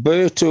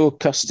Humberto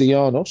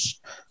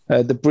Castellanos.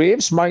 The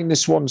Braves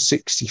minus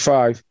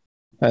 165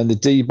 and the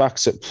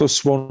D-backs at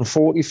plus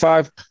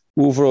 145.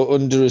 Over or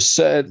under is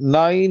set at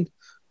 9.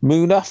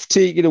 Munaf,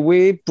 take it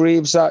away.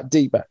 Braves at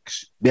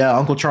D-backs. Yeah,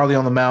 Uncle Charlie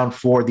on the mound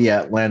for the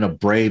Atlanta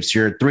Braves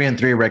here.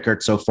 3-3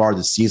 record so far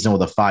this season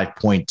with a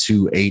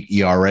 5.28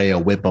 ERA, a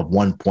whip of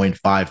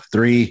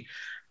 1.53.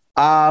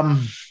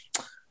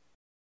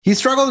 He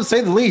struggled to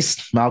say the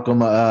least, Malcolm,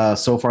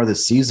 so far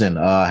this season,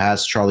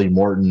 has Charlie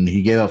Morton.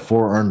 He gave up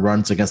 4 earned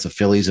runs against the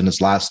Phillies in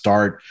his last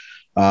start.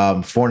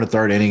 4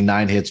 1/3 inning,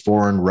 9 hits,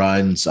 4 earned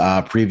runs.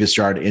 Previous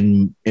start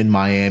in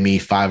Miami,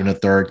 5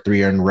 1/3,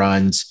 3 earned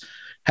runs.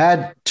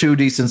 Had 2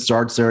 decent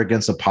starts there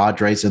against the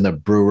Padres and the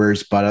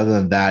Brewers, but other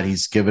than that,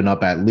 he's given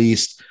up at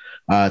least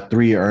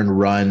 3 earned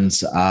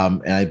runs.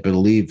 And I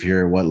believe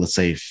here, let's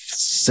say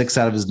 6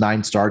 out of his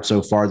 9 starts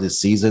so far this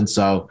season.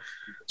 So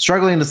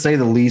struggling to say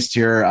the least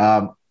here.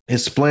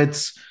 His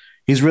splits,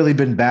 he's really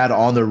been bad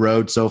on the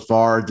road so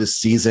far this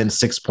season.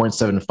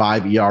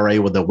 6.75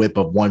 ERA with a whip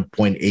of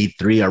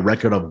 1.83, a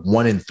record of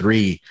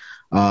 1-3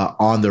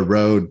 on the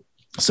road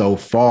so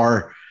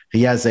far.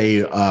 He has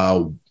a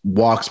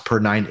walks per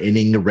 9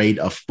 inning rate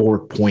of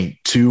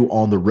 4.2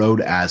 on the road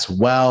as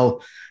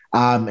well.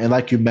 And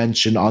like you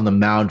mentioned, on the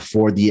mound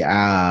for the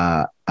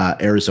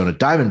Arizona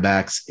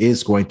Diamondbacks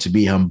is going to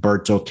be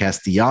Humberto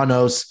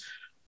Castellanos.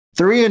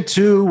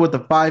 3-2 with a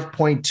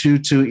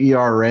 5.22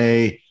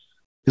 ERA.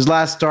 His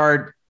last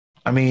start,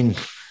 I mean,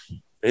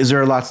 is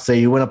there a lot to say?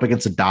 He went up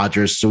against the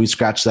Dodgers, so we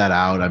scratched that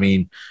out. I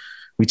mean,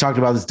 we talked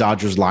about this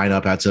Dodgers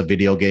lineup. That's a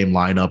video game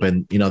lineup,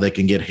 and, they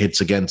can get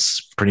hits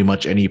against pretty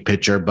much any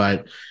pitcher,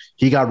 but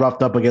he got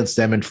roughed up against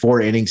them in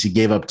 4 innings. He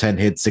gave up 10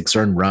 hits, 6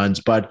 earned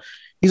runs, but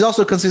he's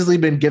also consistently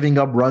been giving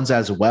up runs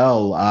as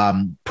well.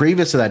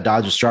 Previous to that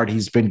Dodgers start,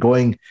 he's been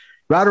going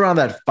right around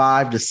that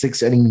 5 to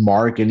 6 inning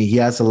mark, and he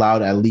has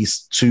allowed at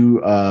least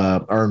 2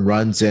 earned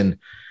runs in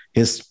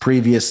his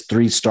previous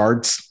 4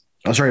 starts.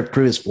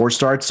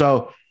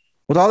 So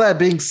with all that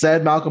being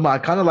said, Malcolm, I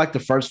kind of like the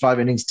first 5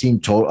 innings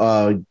team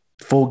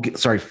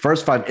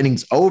first 5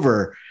 innings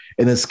over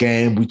in this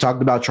game. We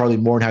talked about Charlie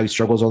Moore and how he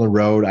struggles on the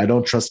road. I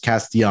don't trust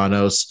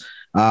Castellanos.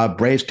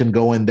 Braves can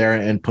go in there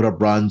and put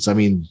up runs. I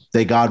mean,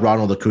 they got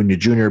Ronald Acuna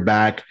Jr.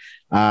 back.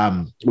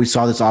 We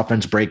saw this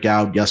offense break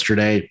out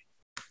yesterday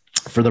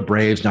for the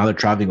Braves. Now they're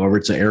traveling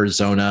over to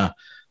Arizona.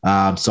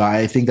 So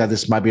I think that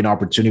this might be an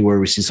opportunity where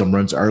we see some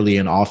runs early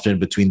and often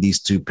between these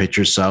two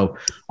pitchers. So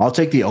I'll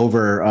take the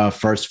over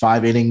first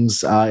 5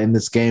 innings in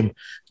this game.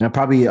 And I'll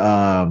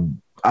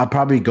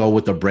probably go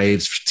with the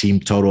Braves team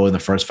total in the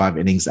first 5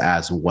 innings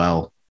as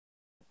well.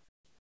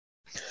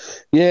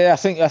 Yeah, I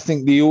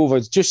think the over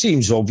just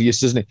seems obvious,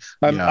 doesn't it?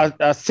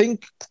 I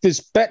think there's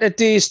better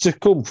days to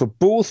come for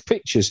both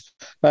pitchers.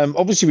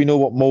 Obviously, we know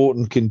what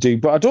Morton can do,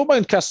 but I don't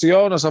mind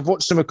Castellanos. I've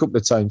watched him a couple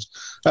of times.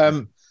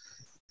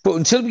 But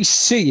until we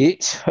see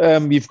it,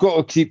 you've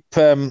got to keep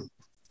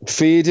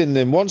feeding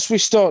them. Once we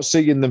start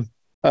seeing them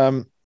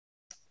coming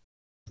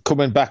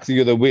back the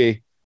other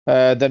way,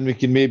 then we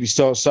can maybe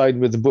start siding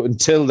with them. But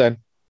until then,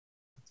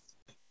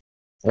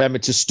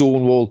 it's a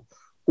stonewall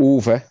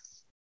over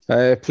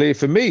play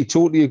for me.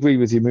 Totally agree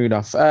with you,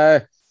 Munaf.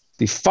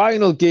 The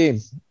final game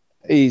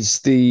is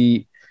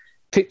the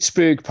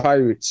Pittsburgh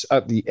Pirates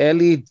at the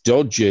LA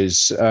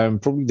Dodgers.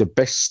 Probably the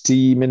best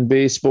team in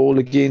baseball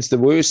against the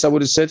worst, I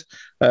would have said.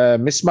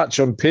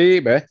 Mismatch on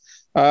paper.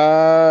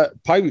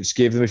 Pirates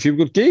gave them a few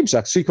good games,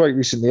 actually, quite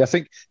recently. I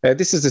think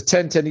this is a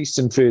 10-10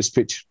 Eastern first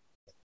pitch.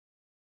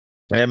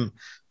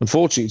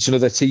 Unfortunately, it's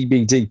another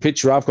TBD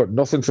pitcher. I've got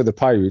nothing for the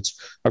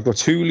Pirates. I've got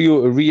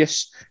Julio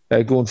Urias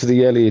going for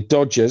the LA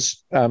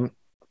Dodgers. I've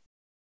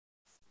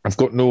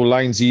got no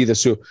lines either.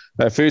 So,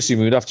 firstly,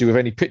 we would have to have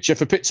any pitcher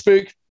for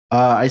Pittsburgh.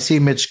 I see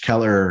Mitch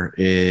Keller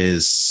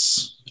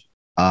is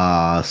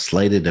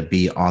slated to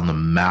be on the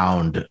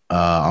mound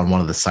on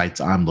one of the sites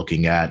I'm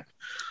looking at,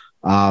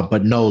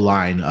 but no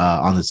line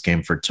on this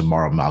game for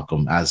tomorrow,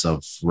 Malcolm, as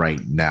of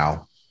right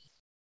now.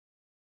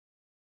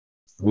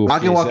 I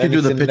can walk you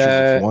through the pitchers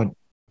if you want.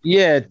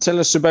 Yeah,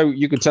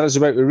 you can tell us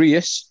about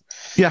Urias.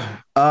 Yeah.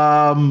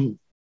 Julio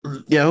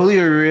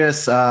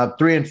Urias,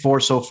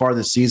 3-4 so far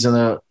this season.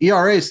 The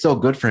ERA is still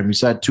good for him.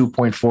 He's at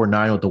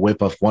 2.49 with a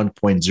whip of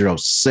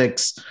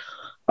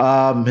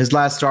 1.06. His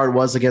last start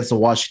was against the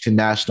Washington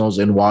Nationals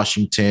in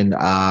Washington.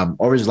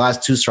 Over his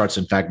last 2 starts,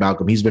 in fact,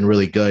 Malcolm, he's been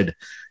really good.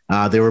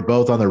 They were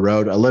both on the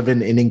road.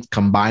 11 innings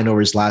combined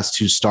over his last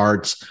 2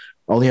 starts.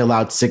 Only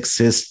allowed 6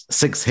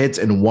 hits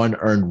and 1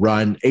 earned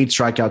run, 8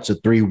 strikeouts to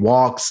 3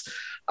 walks.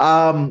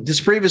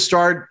 His previous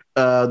start,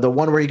 the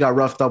one where he got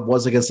roughed up,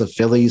 was against the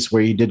Phillies,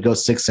 where he did go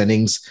 6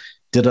 innings,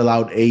 did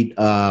allow 8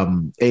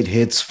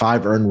 hits,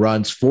 5 earned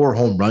runs, 4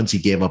 home runs he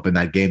gave up in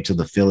that game to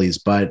the Phillies.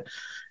 But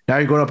now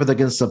you're going up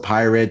against the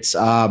Pirates.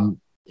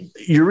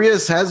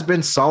 Urias has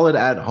been solid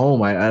at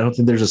home. I don't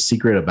think there's a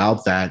secret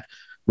about that.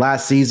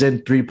 Last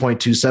season,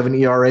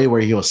 3.27 ERA,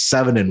 where he was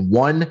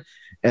 7-1.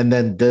 And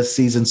then this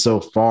season so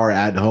far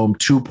at home,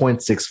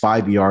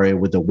 2.65 ERA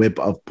with a whip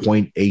of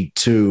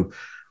 0.82.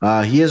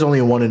 He is only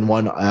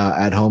 1-1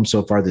 at home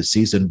so far this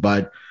season.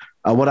 But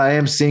what I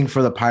am seeing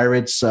for the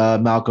Pirates,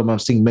 Malcolm, I'm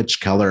seeing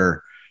Mitch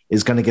Keller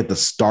is going to get the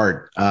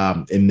start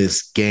in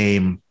this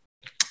game,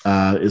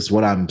 is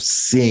what I'm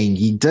seeing.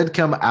 He did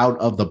come out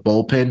of the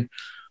bullpen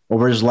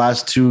over his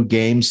last 2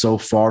 games so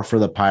far for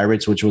the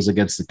Pirates, which was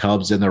against the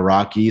Cubs and the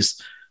Rockies.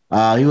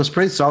 He was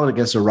pretty solid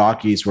against the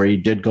Rockies, where he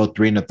did go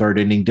 3 1/3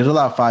 inning, did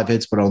allow 5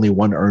 hits, but only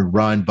 1 earned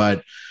run.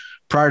 But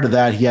prior to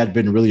that, he had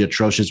been really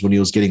atrocious when he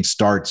was getting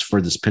starts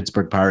for this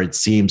Pittsburgh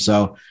Pirates team.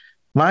 So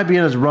might be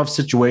in a rough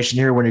situation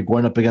here when you're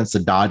going up against the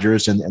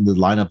Dodgers and the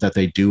lineup that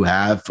they do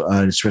have,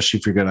 especially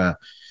if you're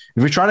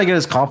trying to get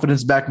his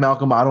confidence back,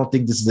 Malcolm. I don't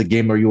think this is a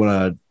game where you want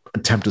to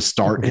attempt to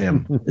start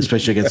him,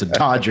 especially against the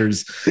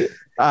Dodgers.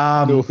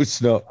 No,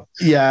 it's not.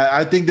 Yeah,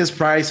 I think this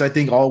price,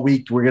 all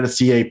week we're going to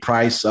see a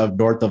price of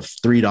north of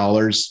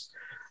 $3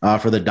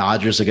 for the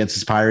Dodgers against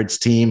this Pirates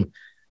team.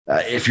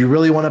 If you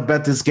really want to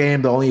bet this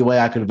game, the only way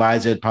I could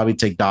advise it, probably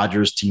take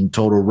Dodgers team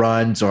total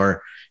runs,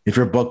 or if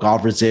your book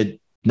offers it,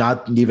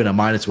 not even a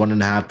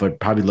 -1.5, but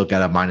probably look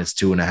at a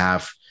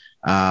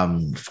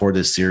 -2.5 for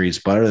this series.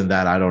 But other than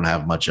that, I don't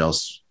have much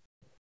else.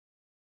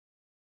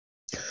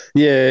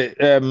 Yeah,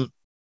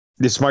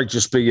 this might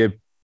just be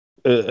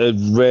a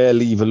rare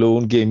leave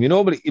alone game. You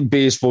know, but in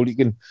baseball, you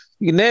can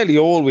nearly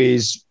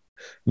always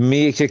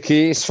make a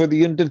case for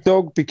the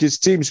underdog because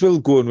teams will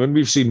go and win.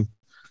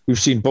 We've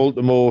seen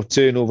Baltimore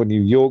turn over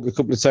New York a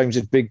couple of times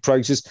at big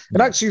prices.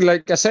 And actually,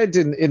 like I said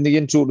in the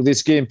intro to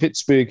this game,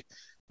 Pittsburgh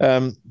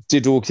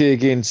did okay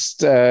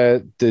against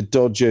the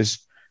Dodgers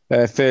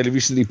fairly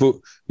recently. But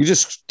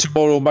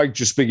tomorrow might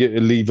just be a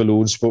leave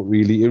alone spot,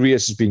 really.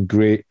 Urias has been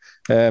great.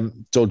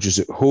 Dodgers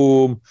at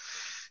home.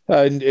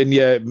 And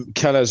yeah,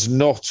 Keller's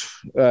not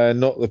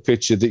the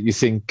pitcher that you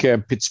think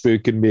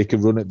Pittsburgh can make a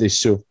run at this.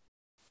 So,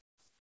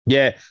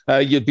 yeah,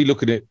 you'd be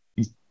looking at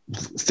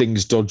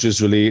things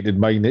Dodgers related,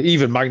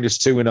 even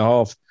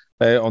 -2.5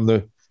 on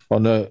the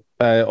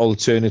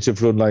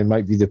alternative run line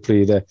might be the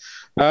play there.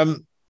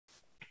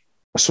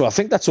 So I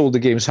think that's all the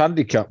game's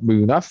handicap,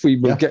 Munaf. We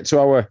will get to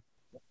our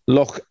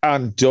lock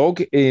and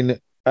dog in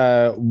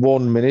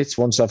 1 minute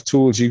once I've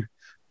told you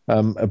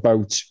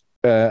about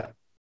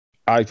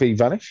IP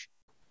Vanish.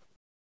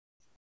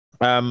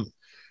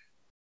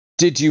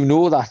 Did you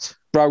know that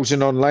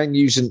browsing online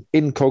using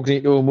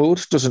incognito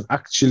mode doesn't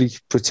actually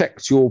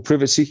protect your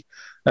privacy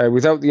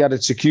Without the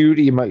added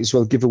security, you might as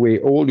well give away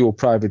all your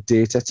private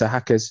data to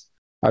hackers,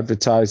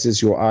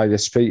 advertisers, your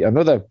ISP, and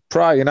other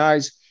prying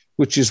eyes,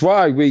 which is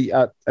why we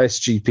at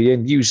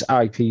SGPN use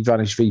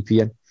IPVanish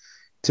VPN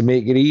to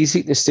make it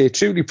easy to stay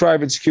truly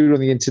private and secure on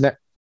the internet.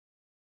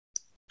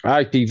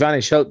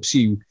 IPVanish helps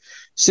you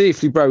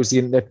safely browse the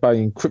internet by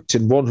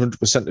encrypting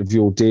 100% of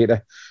your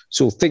data.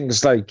 So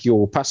things like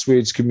your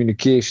passwords,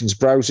 communications,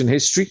 browsing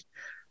history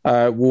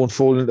won't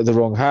fall into the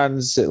wrong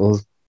hands. It'll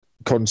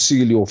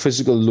conceal your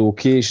physical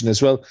location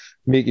as well,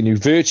 making you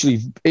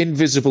virtually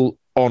invisible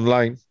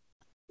online.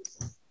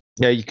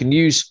 Yeah, you can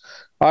use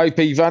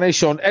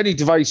IPVanish on any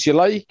device you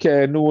like.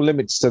 No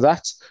limits to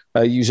that.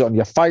 Use it on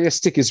your Fire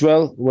Stick as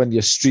well when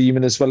you're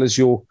streaming, as well as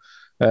your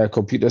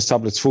computers,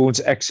 tablets, phones,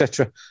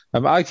 etc.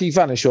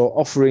 IPVanish are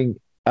offering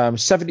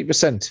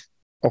 70%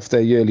 off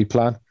their yearly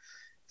plan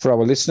for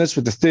our listeners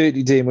with the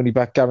 30-day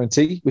money-back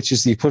guarantee, which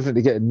is the equivalent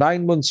to getting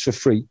 9 months for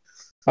free.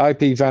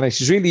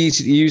 IPVanish is really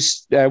easy to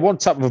use. One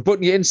tap of a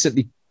button, you're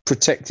instantly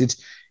protected.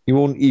 You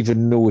won't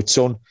even know it's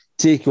on.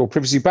 Take your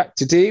privacy back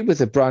today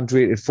with a brand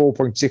rated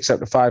 4.6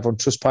 out of 5 on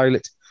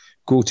Trustpilot.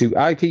 Go to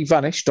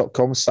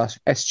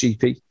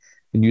ipvanish.com/SGP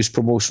and use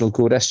promotional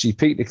code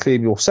SGP to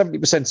claim your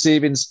 70%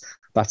 savings.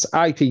 That's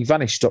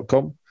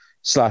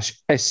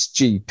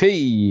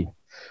ipvanish.com/SGP.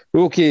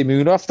 Okay,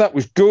 Munaf, that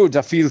was good.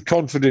 I feel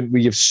confident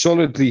we have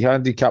solidly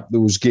handicapped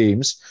those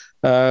games.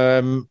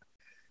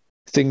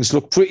 Things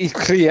look pretty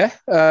clear.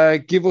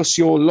 Give us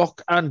your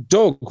lock and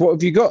dog. What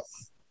have you got?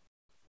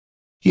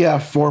 Yeah,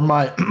 for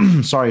my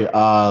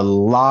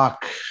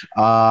lock.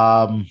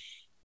 I'll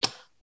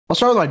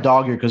start with my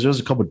dog here because there's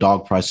a couple of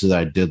dog prices that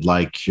I did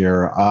like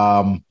here.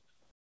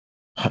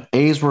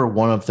 A's were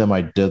one of them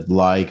I did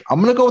like.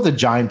 I'm gonna go with the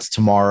Giants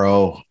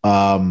tomorrow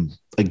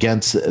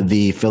against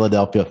the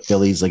Philadelphia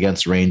Phillies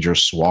against Ranger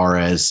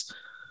Suarez.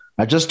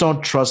 I just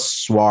don't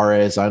trust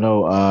Suarez. I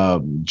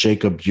know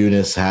Jacob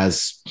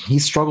Eunice he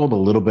struggled a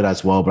little bit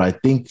as well, but I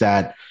think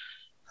that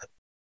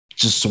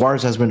just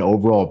Suarez has been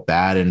overall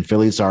bad, and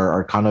Phillies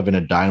are kind of in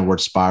a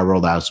downward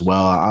spiral as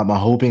well. I'm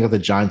hoping that the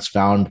Giants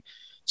found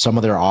some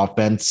of their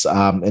offense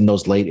in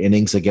those late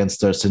innings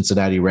against the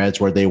Cincinnati Reds,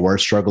 where they were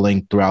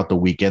struggling throughout the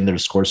weekend to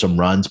score some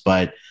runs.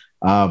 But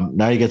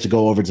now you get to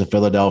go over to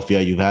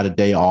Philadelphia. You've had a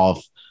day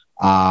off.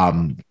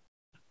 I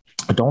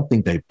don't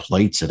think they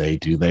play today,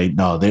 do they?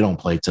 No, they don't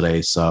play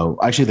today. So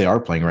actually they are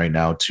playing right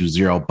now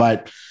 2-0.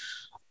 But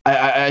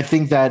I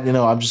think that,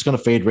 I'm just going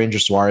to fade Ranger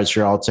Suarez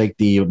here. I'll take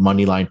the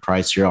money line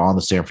price here on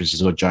the San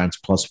Francisco Giants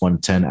plus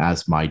 110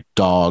 as my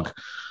dog.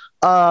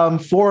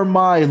 For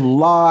my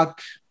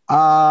lock,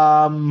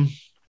 I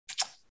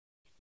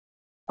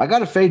got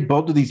to fade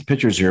both of these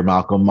pitchers here,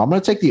 Malcolm. I'm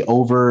going to take the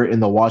over in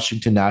the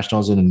Washington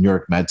Nationals and the New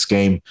York Mets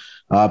game.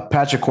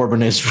 Patrick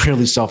Corbin is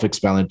really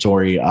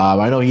self-explanatory.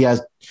 I know he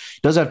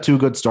does have 2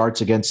 good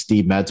starts against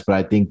the Mets, but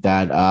I think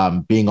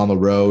that being on the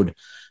road,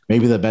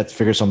 maybe the Mets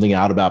figure something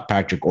out about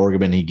Patrick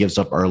Corbin. He gives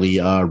up early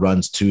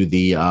runs to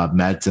the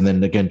Mets. And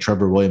then again,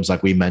 Trevor Williams,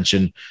 like we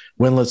mentioned,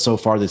 winless so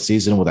far this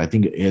season with, I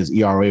think his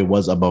ERA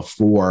was above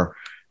 4.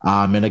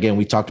 And again,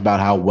 we talked about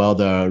how well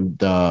the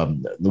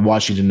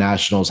Washington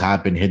Nationals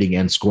have been hitting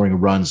and scoring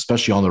runs,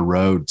 especially on the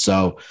road.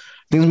 So I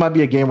think this might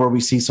be a game where we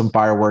see some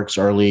fireworks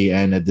early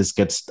and this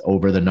gets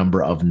over the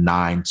number of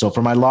 9. So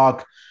for my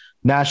lock,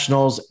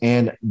 Nationals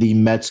and the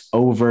Mets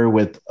over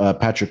with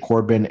Patrick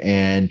Corbin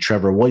and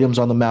Trevor Williams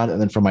on the mound.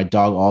 And then for my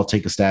dog, I'll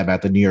take a stab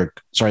at the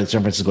San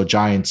Francisco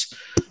Giants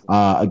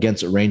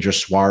against Ranger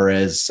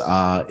Suarez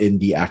in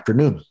the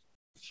afternoon.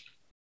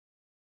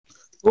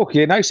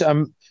 Okay, nice.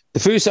 The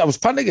first, I was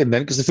panicking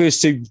then because the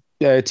first 2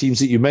 teams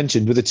that you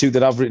mentioned were the 2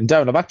 that I've written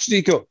down. I've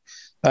actually got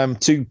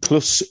 2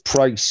 plus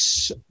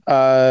price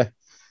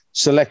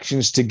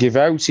selections to give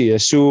out here.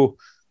 So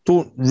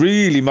don't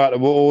really matter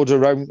what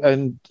order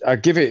and I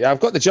give it. I've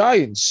got the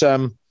Giants. I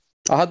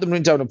had them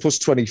written down at plus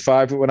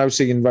 25, but when I was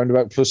seeing round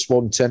about plus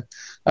 110,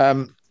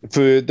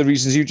 for the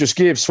reasons you just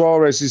gave,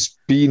 Suarez has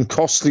been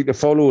costly to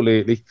follow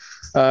lately.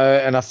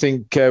 And I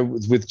think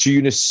with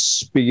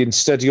Junis being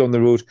steady on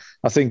the road,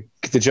 I think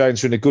the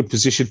Giants are in a good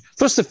position.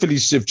 Plus, the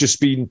Phillies have just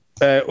been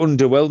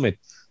underwhelming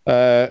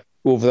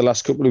over the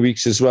last couple of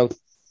weeks as well.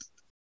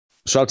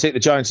 So I'll take the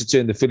Giants to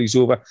turn the Phillies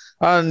over.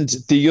 And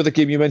the other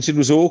game you mentioned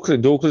was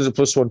Oakland. Oakland at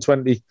plus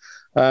 120.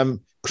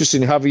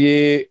 Christian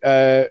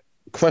Javier,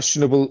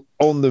 questionable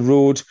on the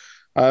road.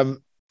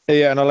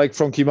 Yeah, and I like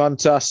Frankie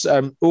Montas.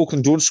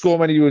 Oakland don't score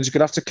many runs. You're going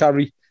to have to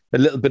carry a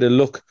little bit of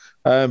luck.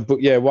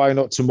 But yeah, why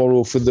not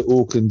tomorrow for the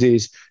Oakland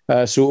days?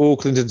 So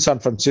Oakland and San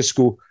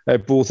Francisco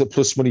both at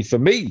plus money for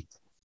me.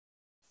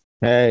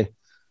 And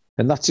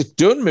that's it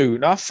done,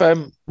 Moon.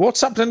 What's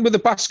happening with the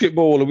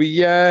basketball? Are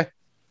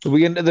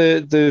we into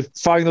the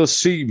final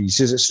series?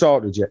 Has it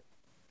started yet?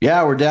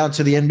 Yeah, we're down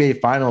to the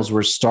NBA Finals.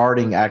 We're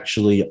starting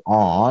actually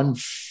on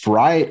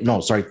Thursday.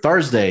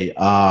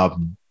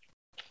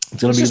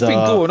 It's going to be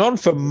been going on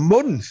for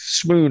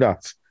months, Moon.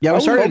 Yeah, we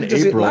started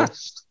in April.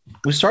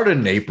 We started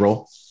in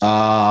April.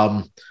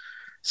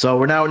 So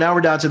we're down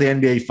to the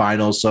NBA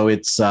Finals. So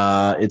it's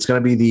going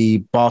to be the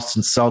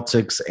Boston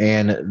Celtics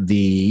and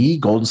the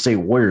Golden State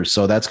Warriors.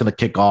 So that's going to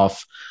kick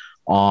off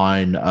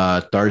on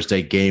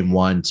Thursday, Game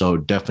 1. So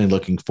definitely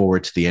looking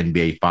forward to the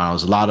NBA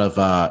Finals. A lot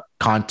of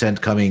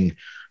content coming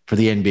for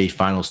the NBA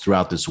Finals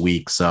throughout this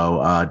week.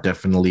 So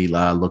definitely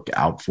look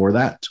out for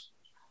that.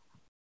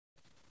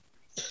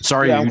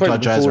 Sorry, Utah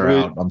Jazz are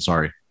out. I'm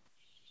sorry.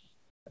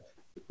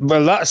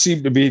 Well, that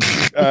seemed to be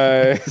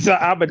that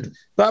happened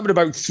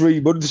about 3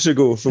 months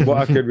ago, from what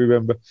I can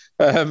remember.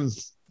 I'm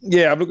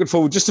looking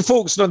forward just to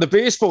focusing on the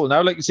baseball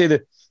now. Like you say,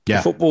 the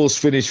football's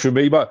finished for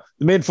me, but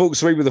the main focus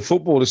for me with the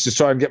football is to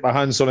try and get my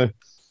hands on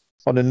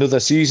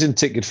another season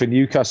ticket for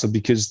Newcastle,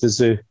 because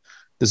there's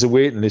a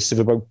waiting list of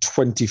about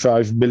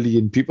 25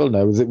 million people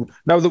now.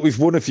 Now that we've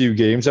won a few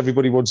games,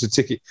 everybody wants a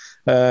ticket.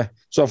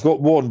 So I've got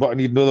one, but I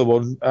need another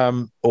one.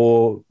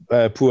 Poor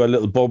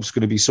little Bob's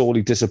going to be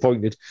sorely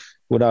disappointed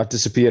when I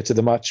disappear to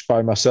the match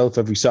by myself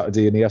every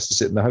Saturday and he has to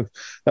sit in the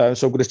house.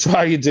 So I'm going to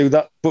try and do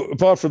that. But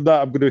apart from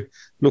that, I'm going to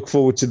look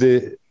forward to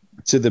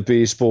the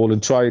baseball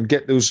and try and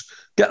get that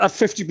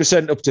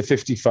 50% up to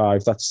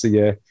 55. That's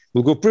the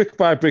we'll go brick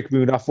by brick,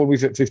 Munaf. When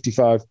we've hit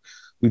 55,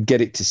 we'd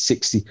get it to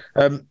 60.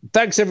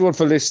 Thanks everyone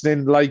for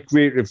listening. Like,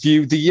 rate,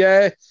 review.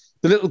 The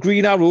little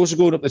green arrows are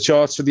going up the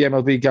charts for the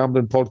MLB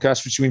Gambling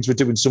Podcast, which means we're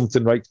doing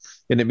something right,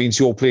 and it means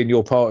you're playing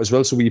your part as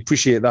well. So we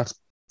appreciate that.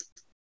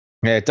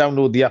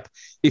 Download the app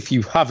if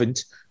you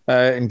haven't,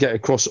 and get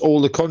across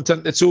all the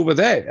content that's over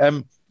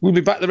there. We'll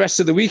be back the rest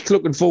of the week.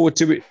 Looking forward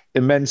to it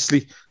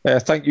immensely.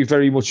 Thank you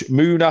very much,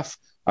 Munaf,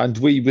 and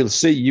we will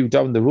see you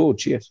down the road.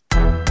 Cheers.